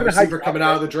top wide receiver coming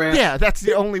out of the draft. Yeah, that's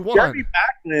the only one.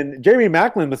 Jeremy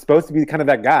Maclin was supposed to be kind of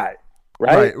that guy,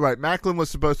 right? Right. Maclin was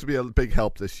supposed to be a big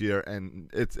help this year, and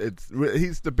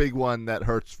he's the big one that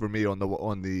hurts for me on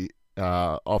the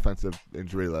offensive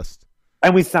injury list.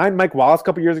 And we signed Mike Wallace a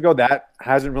couple years ago. That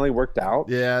hasn't really worked out.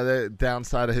 Yeah, the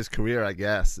downside of his career, I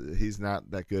guess. He's not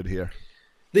that good here.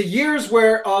 The years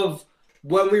when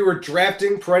we were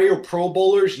drafting perennial Pro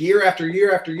Bowlers year after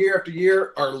year after year after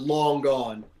year are long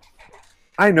gone.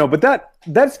 I know, but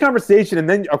that's conversation. And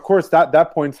then, of course,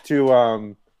 that points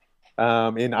to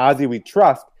in Ozzie we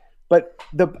trust. But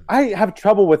I have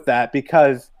trouble with that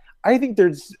because I think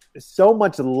there's so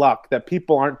much luck that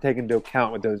people aren't taking into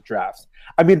account with those drafts.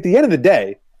 I mean, at the end of the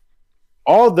day,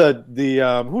 all the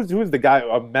who's the guy,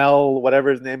 Mel, whatever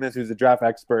his name is, who's the draft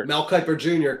expert? Mel Kiper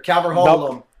Jr., Calvert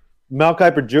Hall. Mel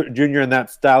Kiper Jr. and that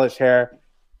stylish hair.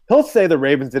 He'll say the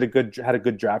Ravens had a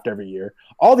good draft every year.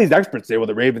 All these experts say, well,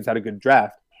 the Ravens had a good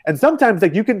draft. And sometimes,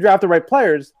 like, you can draft the right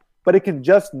players, but it can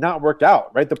just not work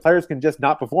out, right? The players can just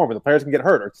not perform, or the players can get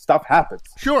hurt, or stuff happens.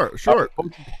 Sure.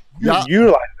 Utilize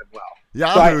them well.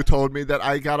 Yahoo told me that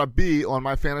I got a B on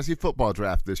my fantasy football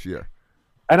draft this year.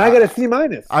 And I got a C-.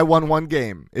 I won 1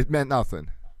 game. It meant nothing.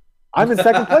 I'm in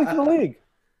second place in the league.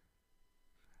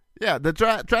 Yeah, the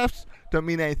drafts don't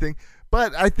mean anything.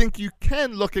 But I think you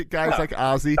can look at guys like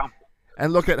Ozzie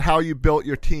and look at how you built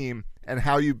your team and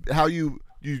how you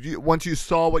once you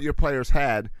saw what your players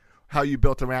had, how you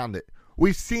built around it.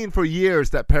 We've seen for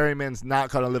years that Perryman's not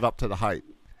going to live up to the hype,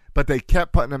 but they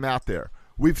kept putting him out there.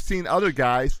 We've seen other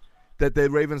guys that the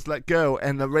Ravens let go,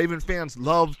 and the Ravens fans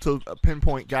love to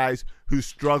pinpoint guys who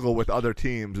struggle with other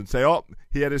teams and say, oh,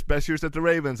 he had his best years at the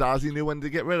Ravens. Ozzie knew when to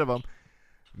get rid of him.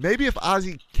 Maybe if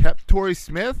Ozzie kept Torrey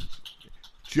Smith,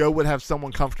 Joe would have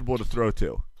someone comfortable to throw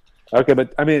to. Okay,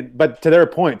 but to their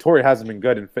point, Torrey hasn't been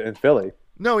good in Philly.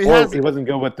 No, he hasn't. He wasn't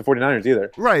good with the 49ers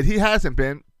either. Right, he hasn't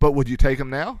been. But would you take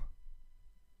him now?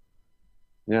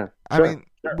 Yeah. Sure,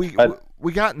 we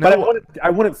got no. But I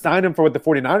wouldn't sign him for what the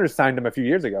 49ers signed him a few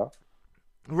years ago.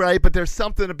 Right, but there's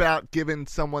something about giving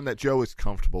someone that Joe is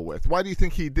comfortable with. Why do you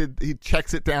think he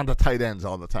checks it down to tight ends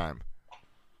all the time?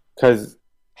 Because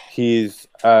he's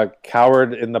a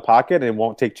coward in the pocket and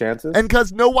won't take chances. And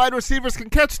because no wide receivers can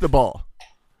catch the ball.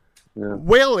 Yeah.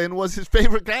 Whalen was his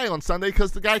favorite guy on Sunday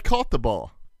because the guy caught the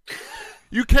ball.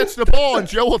 You catch the ball and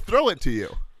Joe will throw it to you.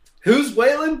 Who's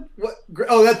Whalen?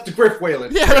 Oh, that's Griff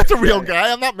Whalen. Yeah, that's a real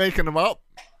guy. I'm not making him up.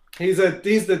 He's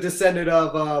the descendant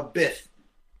of Biff.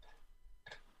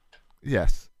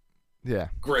 Yes. Yeah.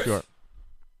 Griff. Sure.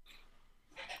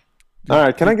 All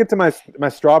right, can I get to my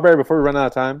strawberry before we run out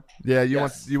of time? Yeah, you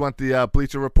want the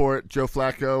Bleacher Report, Joe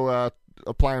Flacco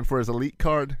applying for his elite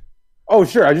card? Oh,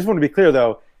 sure. I just want to be clear,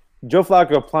 though. Joe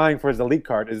Flacco applying for his elite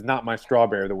card is not my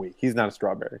strawberry of the week. He's not a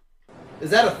strawberry. Is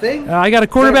that a thing? I got a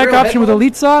quarterback option with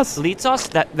elite sauce. Elite sauce?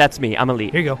 That's me. I'm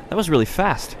elite. Here you go. That was really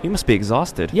fast. You must be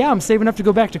exhausted. Yeah, I'm saving up to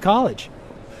go back to college.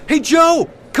 Hey, Joe!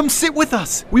 Come sit with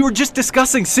us. We were just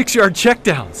discussing 6-yard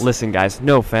checkdowns. Listen, guys,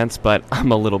 no offense, but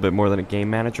I'm a little bit more than a game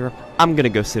manager. I'm going to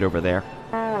go sit over there.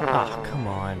 Oh, come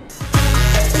on.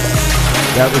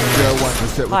 That was Joe wanting to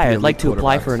sit with Hi, I'd like to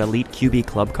apply for an elite QB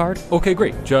club card. Okay,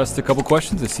 great. Just a couple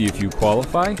questions to see if you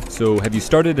qualify. So, have you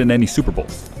started in any Super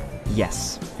Bowls?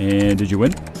 Yes. And did you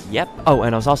win? Yep. Oh,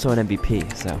 and I was also an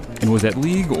MVP, so. And was that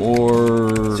league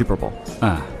or Super Bowl.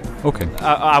 Ah, okay.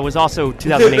 I was also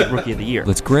 2008 Rookie of the Year.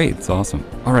 That's great. It's awesome.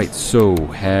 All right, so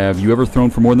have you ever thrown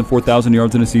for more than 4,000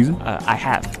 yards in a season? I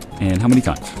have. And how many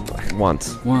times?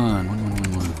 Once. One.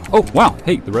 Oh, wow.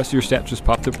 Hey, the rest of your stats just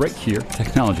popped up right here.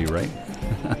 Technology, right?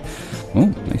 Oh,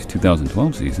 nice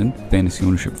 2012 season. Fantasy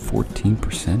ownership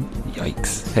 14%.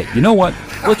 Yikes. Hey, you know what?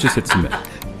 Let's just hit submit.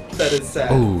 That is sad.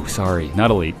 Oh, sorry.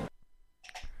 Not elite.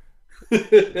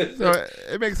 So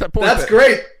it makes that point. That's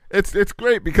great. It's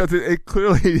great because it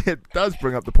clearly it does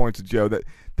bring up the points of Joe that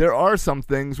there are some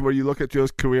things where you look at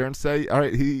Joe's career and say, all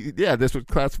right, this would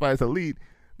classify as elite,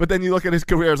 but then you look at his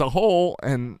career as a whole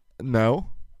and no,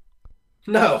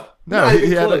 he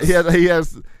has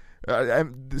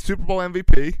the Super Bowl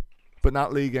MVP, but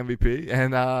not league MVP,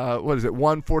 and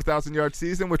won 4,000 yard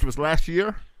season, which was last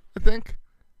year, I think,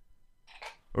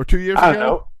 or 2 years ago. I don't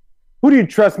know. Who do you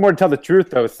trust more to tell the truth,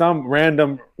 though? Some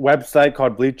random website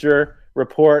called Bleacher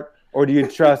Report, or do you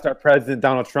trust our President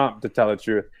Donald Trump to tell the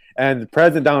truth? And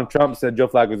President Donald Trump said Joe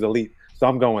Flacco was elite, so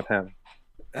I'm going with him.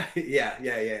 Yeah.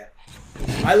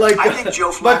 I think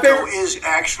Joe Flacco is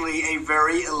actually a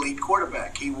very elite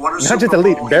quarterback. He won a Not Super just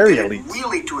elite, Bowl. very He did elite. it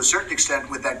really, to a certain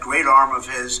extent, with that great arm of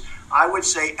his. I would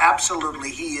say absolutely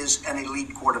he is an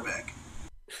elite quarterback.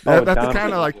 That's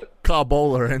kind of like Kyle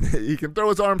Bowler, and he can throw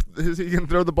his arm. He can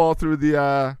throw the ball through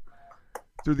the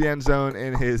end zone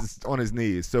on his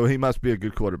knees. So he must be a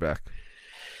good quarterback.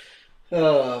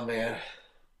 Oh man.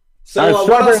 So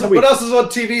what else is on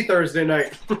TV Thursday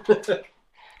night?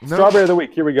 Strawberry of the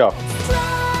week. Here we go.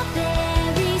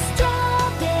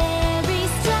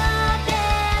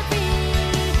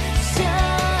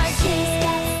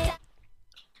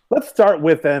 Let's start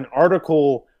with an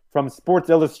article from Sports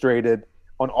Illustrated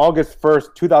on August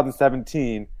 1st,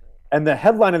 2017. And the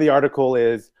headline of the article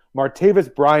is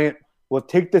Martavis Bryant will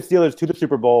take the Steelers to the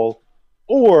Super Bowl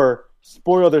or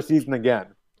spoil their season again.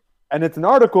 And it's an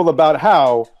article about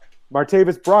how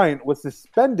Martavis Bryant was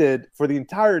suspended for the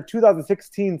entire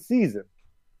 2016 season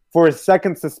for his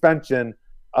second suspension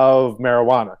of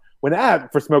marijuana.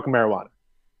 For smoking marijuana.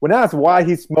 When asked why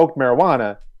he smoked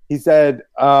marijuana, he said,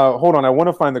 hold on, I want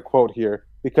to find the quote here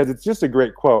because it's just a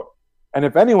great quote. And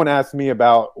if anyone asks me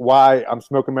about why I'm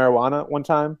smoking marijuana one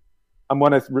time, I'm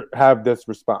going to have this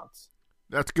response.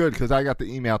 That's good because I got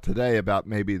the email today about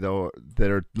maybe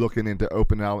they're looking into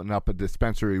opening up a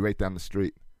dispensary right down the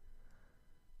street.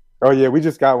 Oh, yeah, we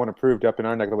just got one approved up in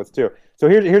our neck of the woods, too. So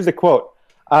here's the quote.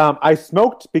 I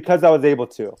smoked because I was able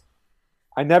to.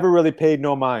 I never really paid it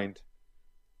no mind.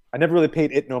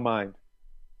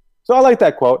 So I like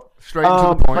that quote. Straight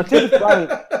to the point. Martavis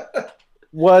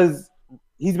Bryant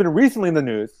he's been recently in the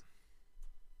news.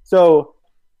 So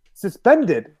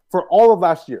suspended for all of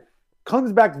last year.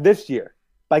 Comes back this year.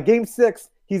 By game 6,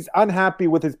 he's unhappy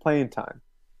with his playing time.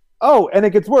 Oh, and it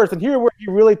gets worse. And here where he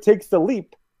really takes the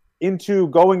leap into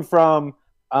going from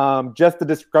just a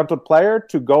disgruntled player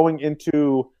to going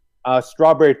into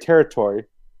strawberry territory.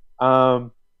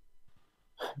 Bryant,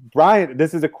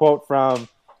 this is a quote from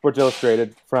Sports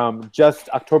Illustrated from just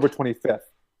October 25th.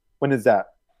 When is that?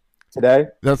 Today?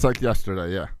 That's like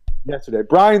yesterday, yeah. Yesterday.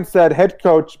 Bryant said,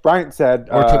 or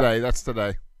today, that's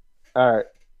today. All right.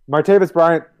 Martavis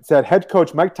Bryant said head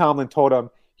coach Mike Tomlin told him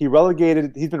he's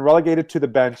been relegated to the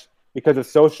bench because of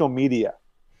social media.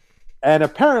 And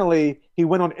apparently he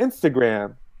went on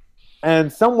Instagram and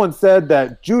someone said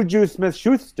that Juju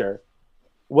Smith-Schuster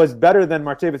was better than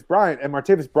Martavis Bryant, and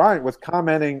Martavis Bryant was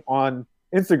commenting on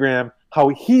Instagram how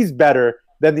he's better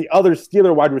than the other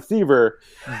Steeler wide receiver,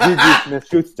 Juju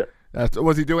Smith-Schuster.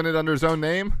 Was he doing it under his own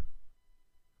name?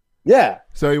 Yeah.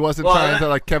 So he wasn't trying to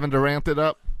like Kevin Durant it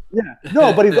up? Yeah.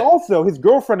 No, but his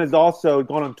girlfriend has also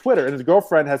gone on Twitter, and his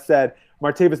girlfriend has said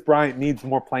Martavis Bryant needs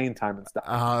more playing time and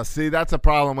stuff. See, that's a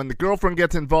problem. When the girlfriend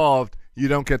gets involved, you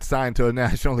don't get signed to a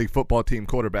National League Football team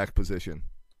quarterback position.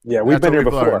 Yeah, we've been here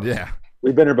before. Learned, yeah.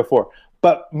 We've been here before.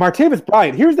 But Martavis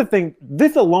Bryant, here's the thing.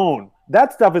 This alone,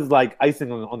 that stuff is like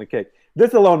icing on the cake.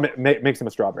 This alone makes him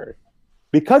a strawberry.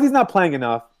 Because he's not playing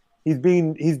enough, he's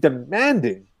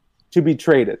demanding to be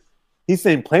traded. He's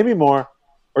saying, play me more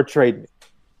or trade me.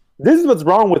 This is what's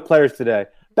wrong with players today.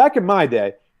 Back in my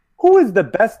day, who is the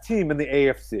best team in the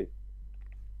AFC?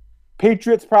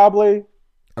 Patriots, probably.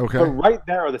 Okay. But right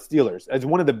there are the Steelers as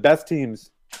one of the best teams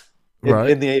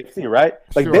in the AFC, right?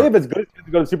 Like Sure. they have as good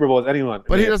to go to the Super Bowl as anyone.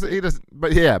 But he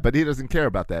doesn't care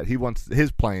about that. He wants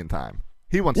his playing time.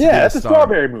 He wants to be that's a star.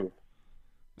 strawberry move.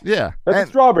 Yeah. That's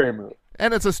a strawberry move.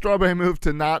 And it's a strawberry move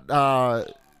to not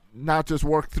just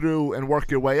work through and work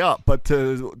your way up, but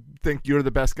to think you're the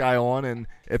best guy on, and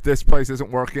if this place isn't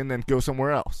working, then go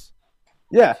somewhere else.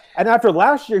 Yeah, and after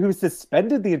last year, he was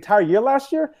suspended the entire year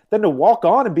last year. Then to walk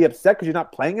on and be upset because you're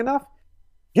not playing enough,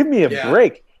 give me a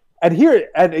break. And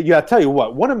I tell you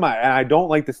what, and I don't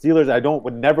like the Steelers.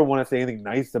 Would never want to say anything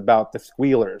nice about the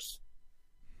Squealers,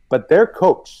 but their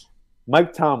coach,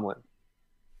 Mike Tomlin,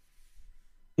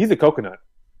 he's a coconut.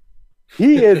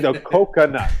 He is a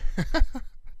coconut.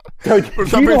 For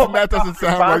some reason, that doesn't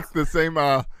sound like the same.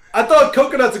 I thought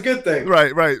coconut's a good thing.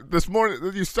 Right. This morning,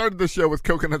 you started the show with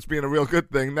coconuts being a real good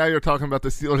thing. Now you're talking about the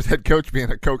Steelers head coach being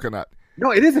a coconut.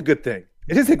 No, it is a good thing.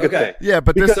 It is a good thing. Yeah,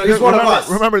 but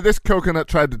remember, this coconut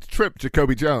tried to trip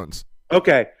Jacoby Jones.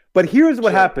 Okay, but here's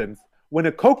what happens when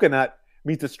a coconut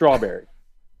meets a strawberry.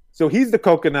 So he's the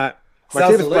coconut.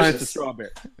 Martavis Bryant's the strawberry.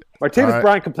 Martavis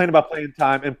Bryant complained about playing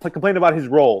time and complained about his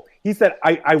role. He said,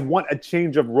 I want a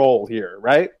change of role here,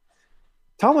 right?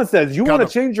 Tomlin says, you want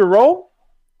to change your role?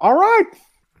 All right.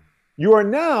 You are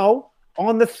now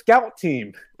on the scout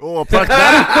team. Oh,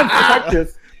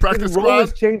 practice. Practice squad. Role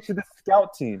has changed to the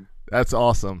scout team. That's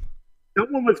awesome.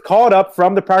 Someone was called up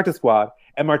from the practice squad,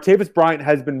 and Martavis Bryant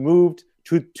has been moved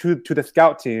to the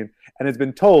scout team and has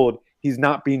been told he's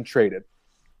not being traded.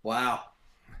 Wow.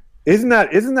 Isn't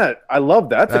that? I love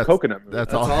that. That's a coconut move.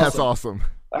 That's awesome.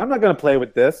 I'm not going to play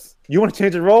with this. You want to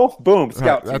change the role? Boom,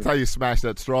 scout team. That's how you smash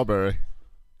that strawberry.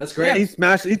 That's great.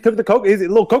 Yeah, he took his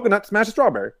little coconut, smashed a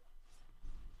strawberry.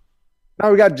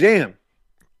 Now we got jam.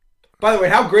 By the way,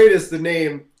 how great is the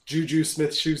name Juju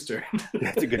Smith-Schuster?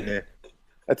 That's a good name.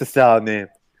 That's a solid name.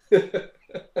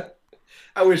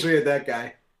 I wish we had that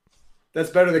guy. That's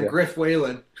better than Griff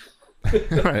Whalen.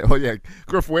 Right. Well, yeah,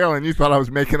 Griff Whalen. You thought I was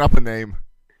making up a name.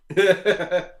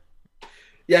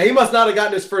 Yeah, he must not have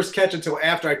gotten his first catch until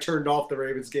after I turned off the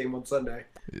Ravens game on Sunday.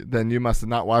 Then you must have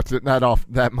not watched it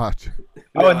that much.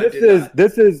 Oh, and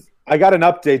this is I got an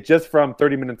update just from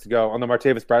 30 minutes ago on the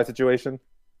Martavis Bryant situation.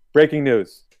 Breaking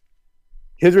news.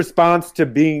 His response to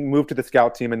being moved to the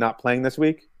scout team and not playing this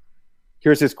week.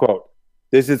 Here's his quote.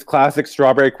 This is classic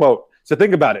strawberry quote. So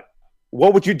think about it.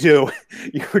 What would you do?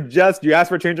 You asked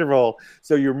for a change of role,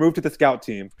 so you're moved to the scout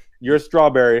team. You're a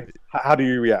strawberry. How do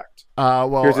you react?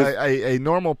 A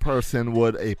normal person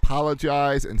would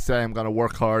apologize and say, I'm going to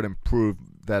work hard and prove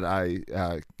that I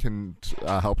can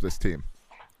help this team.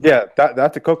 Yeah,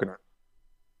 that's a coconut.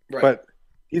 Right. But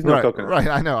he's no coconut. Right,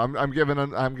 I know. I'm giving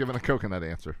a coconut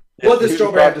answer. What does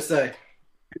Strawberry have to say?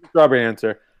 Strawberry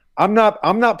answer. I'm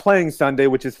not playing Sunday,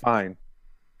 which is fine.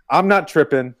 I'm not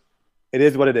tripping. It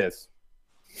is what it is.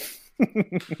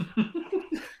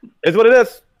 It's what it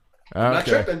is. I'm not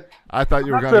tripping. I thought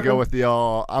you were going to go with the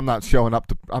I'm not showing up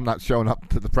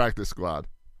to the practice squad,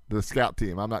 the scout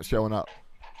team. I'm not showing up.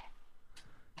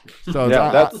 So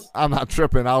I'm not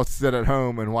tripping. I'll sit at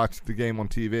home and watch the game on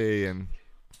TV and.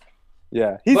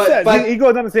 Yeah, he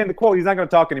goes on to say in the quote he's not going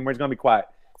to talk anymore. He's going to be quiet.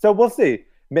 So we'll see.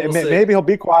 Maybe he'll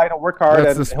be quiet. He'll work hard.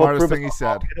 That's the smartest thing he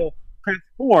said. He'll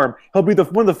transform. He'll be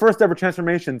one of the first ever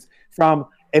transformations from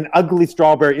an ugly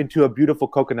strawberry into a beautiful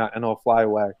coconut, and he'll fly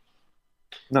away.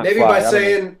 Maybe by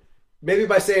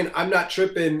saying I'm not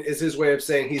tripping is his way of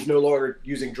saying he's no longer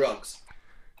using drugs.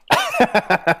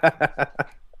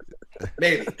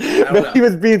 Maybe. I don't know. He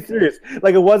was being serious.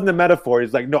 Like, it wasn't a metaphor.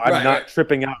 He's like, no, I'm not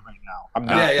tripping out right now. I'm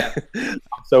not. Yeah. I'm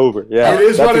sober. Yeah. It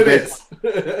is what it is.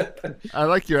 I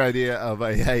like your idea of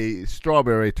a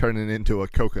strawberry turning into a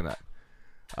coconut.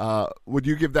 Would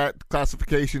you give that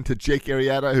classification to Jake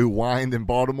Arrieta, who whined in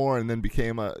Baltimore and then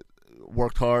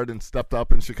worked hard and stepped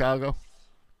up in Chicago?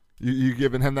 You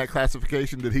giving him that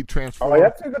classification? Did he transform? Oh,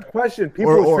 that's a good question.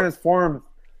 People transform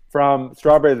from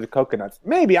strawberry to coconuts.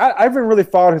 Maybe. I haven't really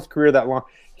followed his career that long.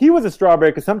 He was a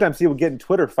strawberry because sometimes he would get in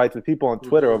Twitter fights with people on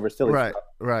Twitter over silly stuff.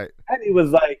 Right. And he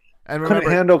was like, couldn't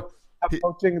handle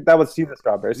coaching. That was a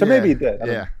strawberry. So maybe he did.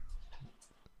 Yeah.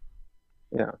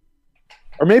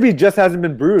 Or maybe he just hasn't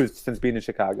been bruised since being in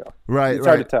Chicago. Right. It's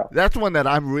hard to tell. That's one that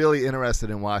I'm really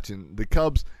interested in watching. The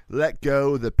Cubs let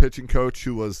go the pitching coach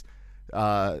who was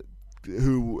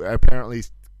who apparently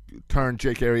turned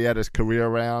Jake Arrieta's career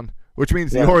around, which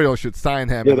means the Orioles should sign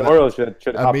him. Yeah, the Orioles should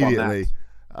immediately.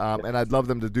 And I'd love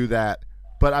them to do that.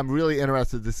 But I'm really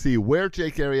interested to see where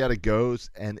Jake Arrieta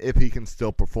goes and if he can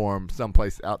still perform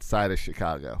someplace outside of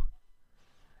Chicago.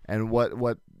 And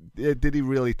what did he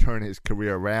really turn his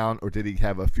career around, or did he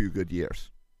have a few good years?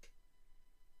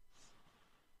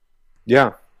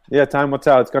 Yeah, time will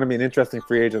tell. It's going to be an interesting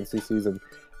free agency season.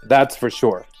 That's for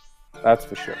sure.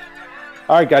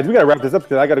 All right, guys, we got to wrap this up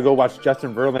because I got to go watch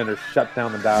Justin Verlander shut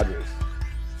down the Dodgers.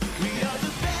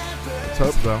 Let's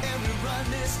hope so.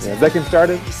 Yeah, is that game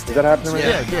started? Is that happening right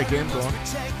now? Yeah, game's on.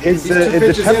 Is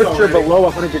the temperature below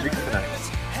 100 degrees tonight?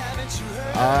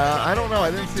 I don't know.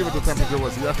 I didn't see what the temperature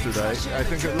was yesterday. I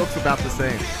think it looks about the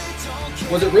same.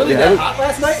 Was it really that hot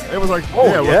last night? It was like, it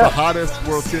was the hottest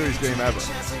World Series game ever.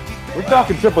 We're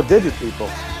talking triple digits, people.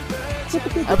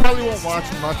 I probably won't watch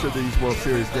much of these World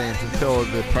Series games until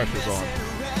the pressure's on.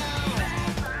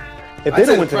 If they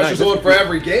don't win tonight, pressure's on for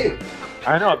every game.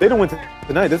 I know. If they don't win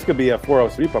tonight, this could be a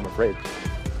 4-0 sweep, I'm afraid.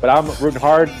 But I'm rooting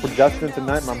hard for Justin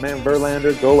tonight. My man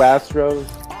Verlander, go Astros.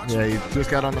 Yeah, he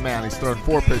just got on the mound. He's thrown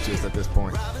 4 pitches at this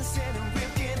point.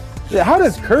 Yeah, how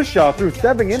does Kershaw threw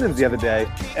 7 innings the other day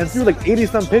and threw like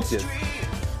 80-some pitches?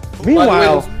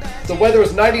 Meanwhile, the weather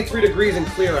was 93 degrees and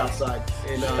clear outside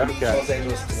in Los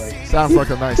Angeles tonight. Sounds like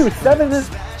a nice. Threw 7 innings,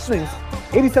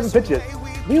 87 pitches.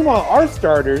 Meanwhile, our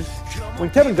starters, when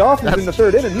Kevin Gausman's in the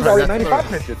 3rd inning, he's already 95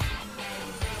 pitches.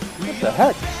 What the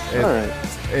heck? All right.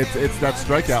 It's that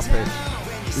strikeout pitch.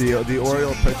 The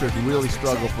Orioles pitchers really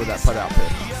struggle for that putout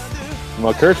pitch.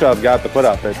 Well, Kershaw's got the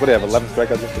putout pitch. What do you have, 11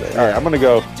 strikeouts yesterday? All right, I'm going to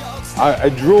go. I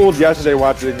drooled yesterday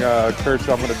watching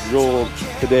Kershaw. I'm going to drool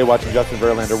today watching Justin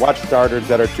Verlander. Watch starters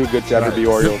that are too good to ever be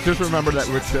Orioles. Just remember that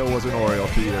Rich Hill was an Oriole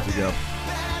 2 years ago.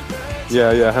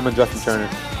 Yeah, him and Justin Turner.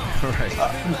 Right.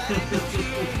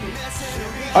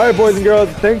 All right, boys and girls,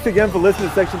 thanks again for listening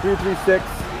to Section 336.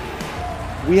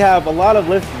 We have a lot of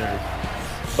listeners,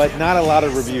 but not a lot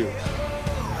of reviews.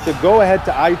 So go ahead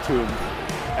to iTunes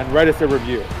and write us a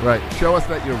review. Right. Show us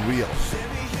that you're real.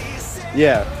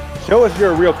 Yeah. Show us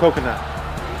you're a real coconut.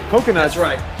 Coconuts. That's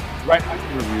right. Write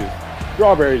reviews.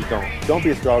 Strawberries don't. Don't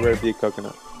be a strawberry, be a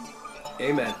coconut.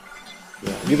 Amen.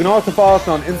 Yeah. You can also follow us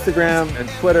on Instagram and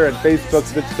Twitter and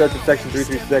Facebook. Just search for Section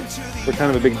 336. We're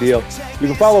kind of a big deal. You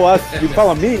can follow us. You can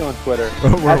follow me on Twitter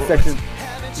at Section.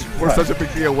 We're such a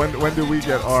big deal. When do we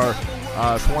get our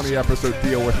 20 episode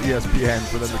deal with ESPN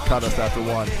for them to cut us after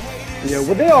 1? Yeah,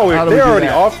 well, they already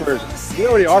offered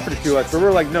it to us, but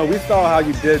we're like, no, we saw how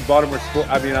you did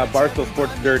Barstool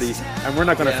Sports dirty, and we're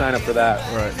not going to sign up for that.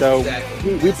 Right. So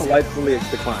we politely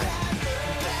declined.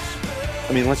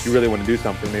 I mean, unless you really want to do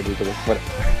something, maybe we could.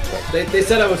 Whatever. They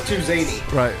said I was too zany.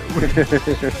 Right.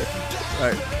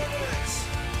 Right.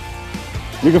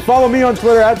 You can follow me on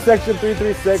Twitter at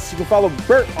Section336. You can follow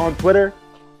Bert on Twitter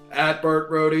at Bert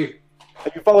Brody.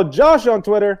 You can follow Josh on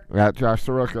Twitter at Josh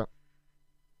Soroka.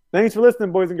 Thanks for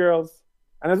listening, boys and girls.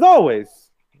 And as always,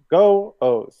 go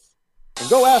O's. And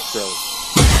go Astros.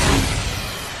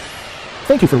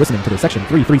 Thank you for listening to the Section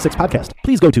 336 podcast.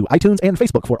 Please go to iTunes and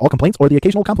Facebook for all complaints or the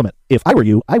occasional compliment. If I were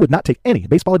you, I would not take any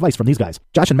baseball advice from these guys.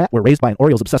 Josh and Matt were raised by an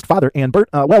Orioles-obsessed father, and Bert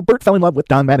fell in love with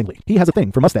Don Mattingly. He has a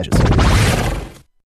thing for mustaches.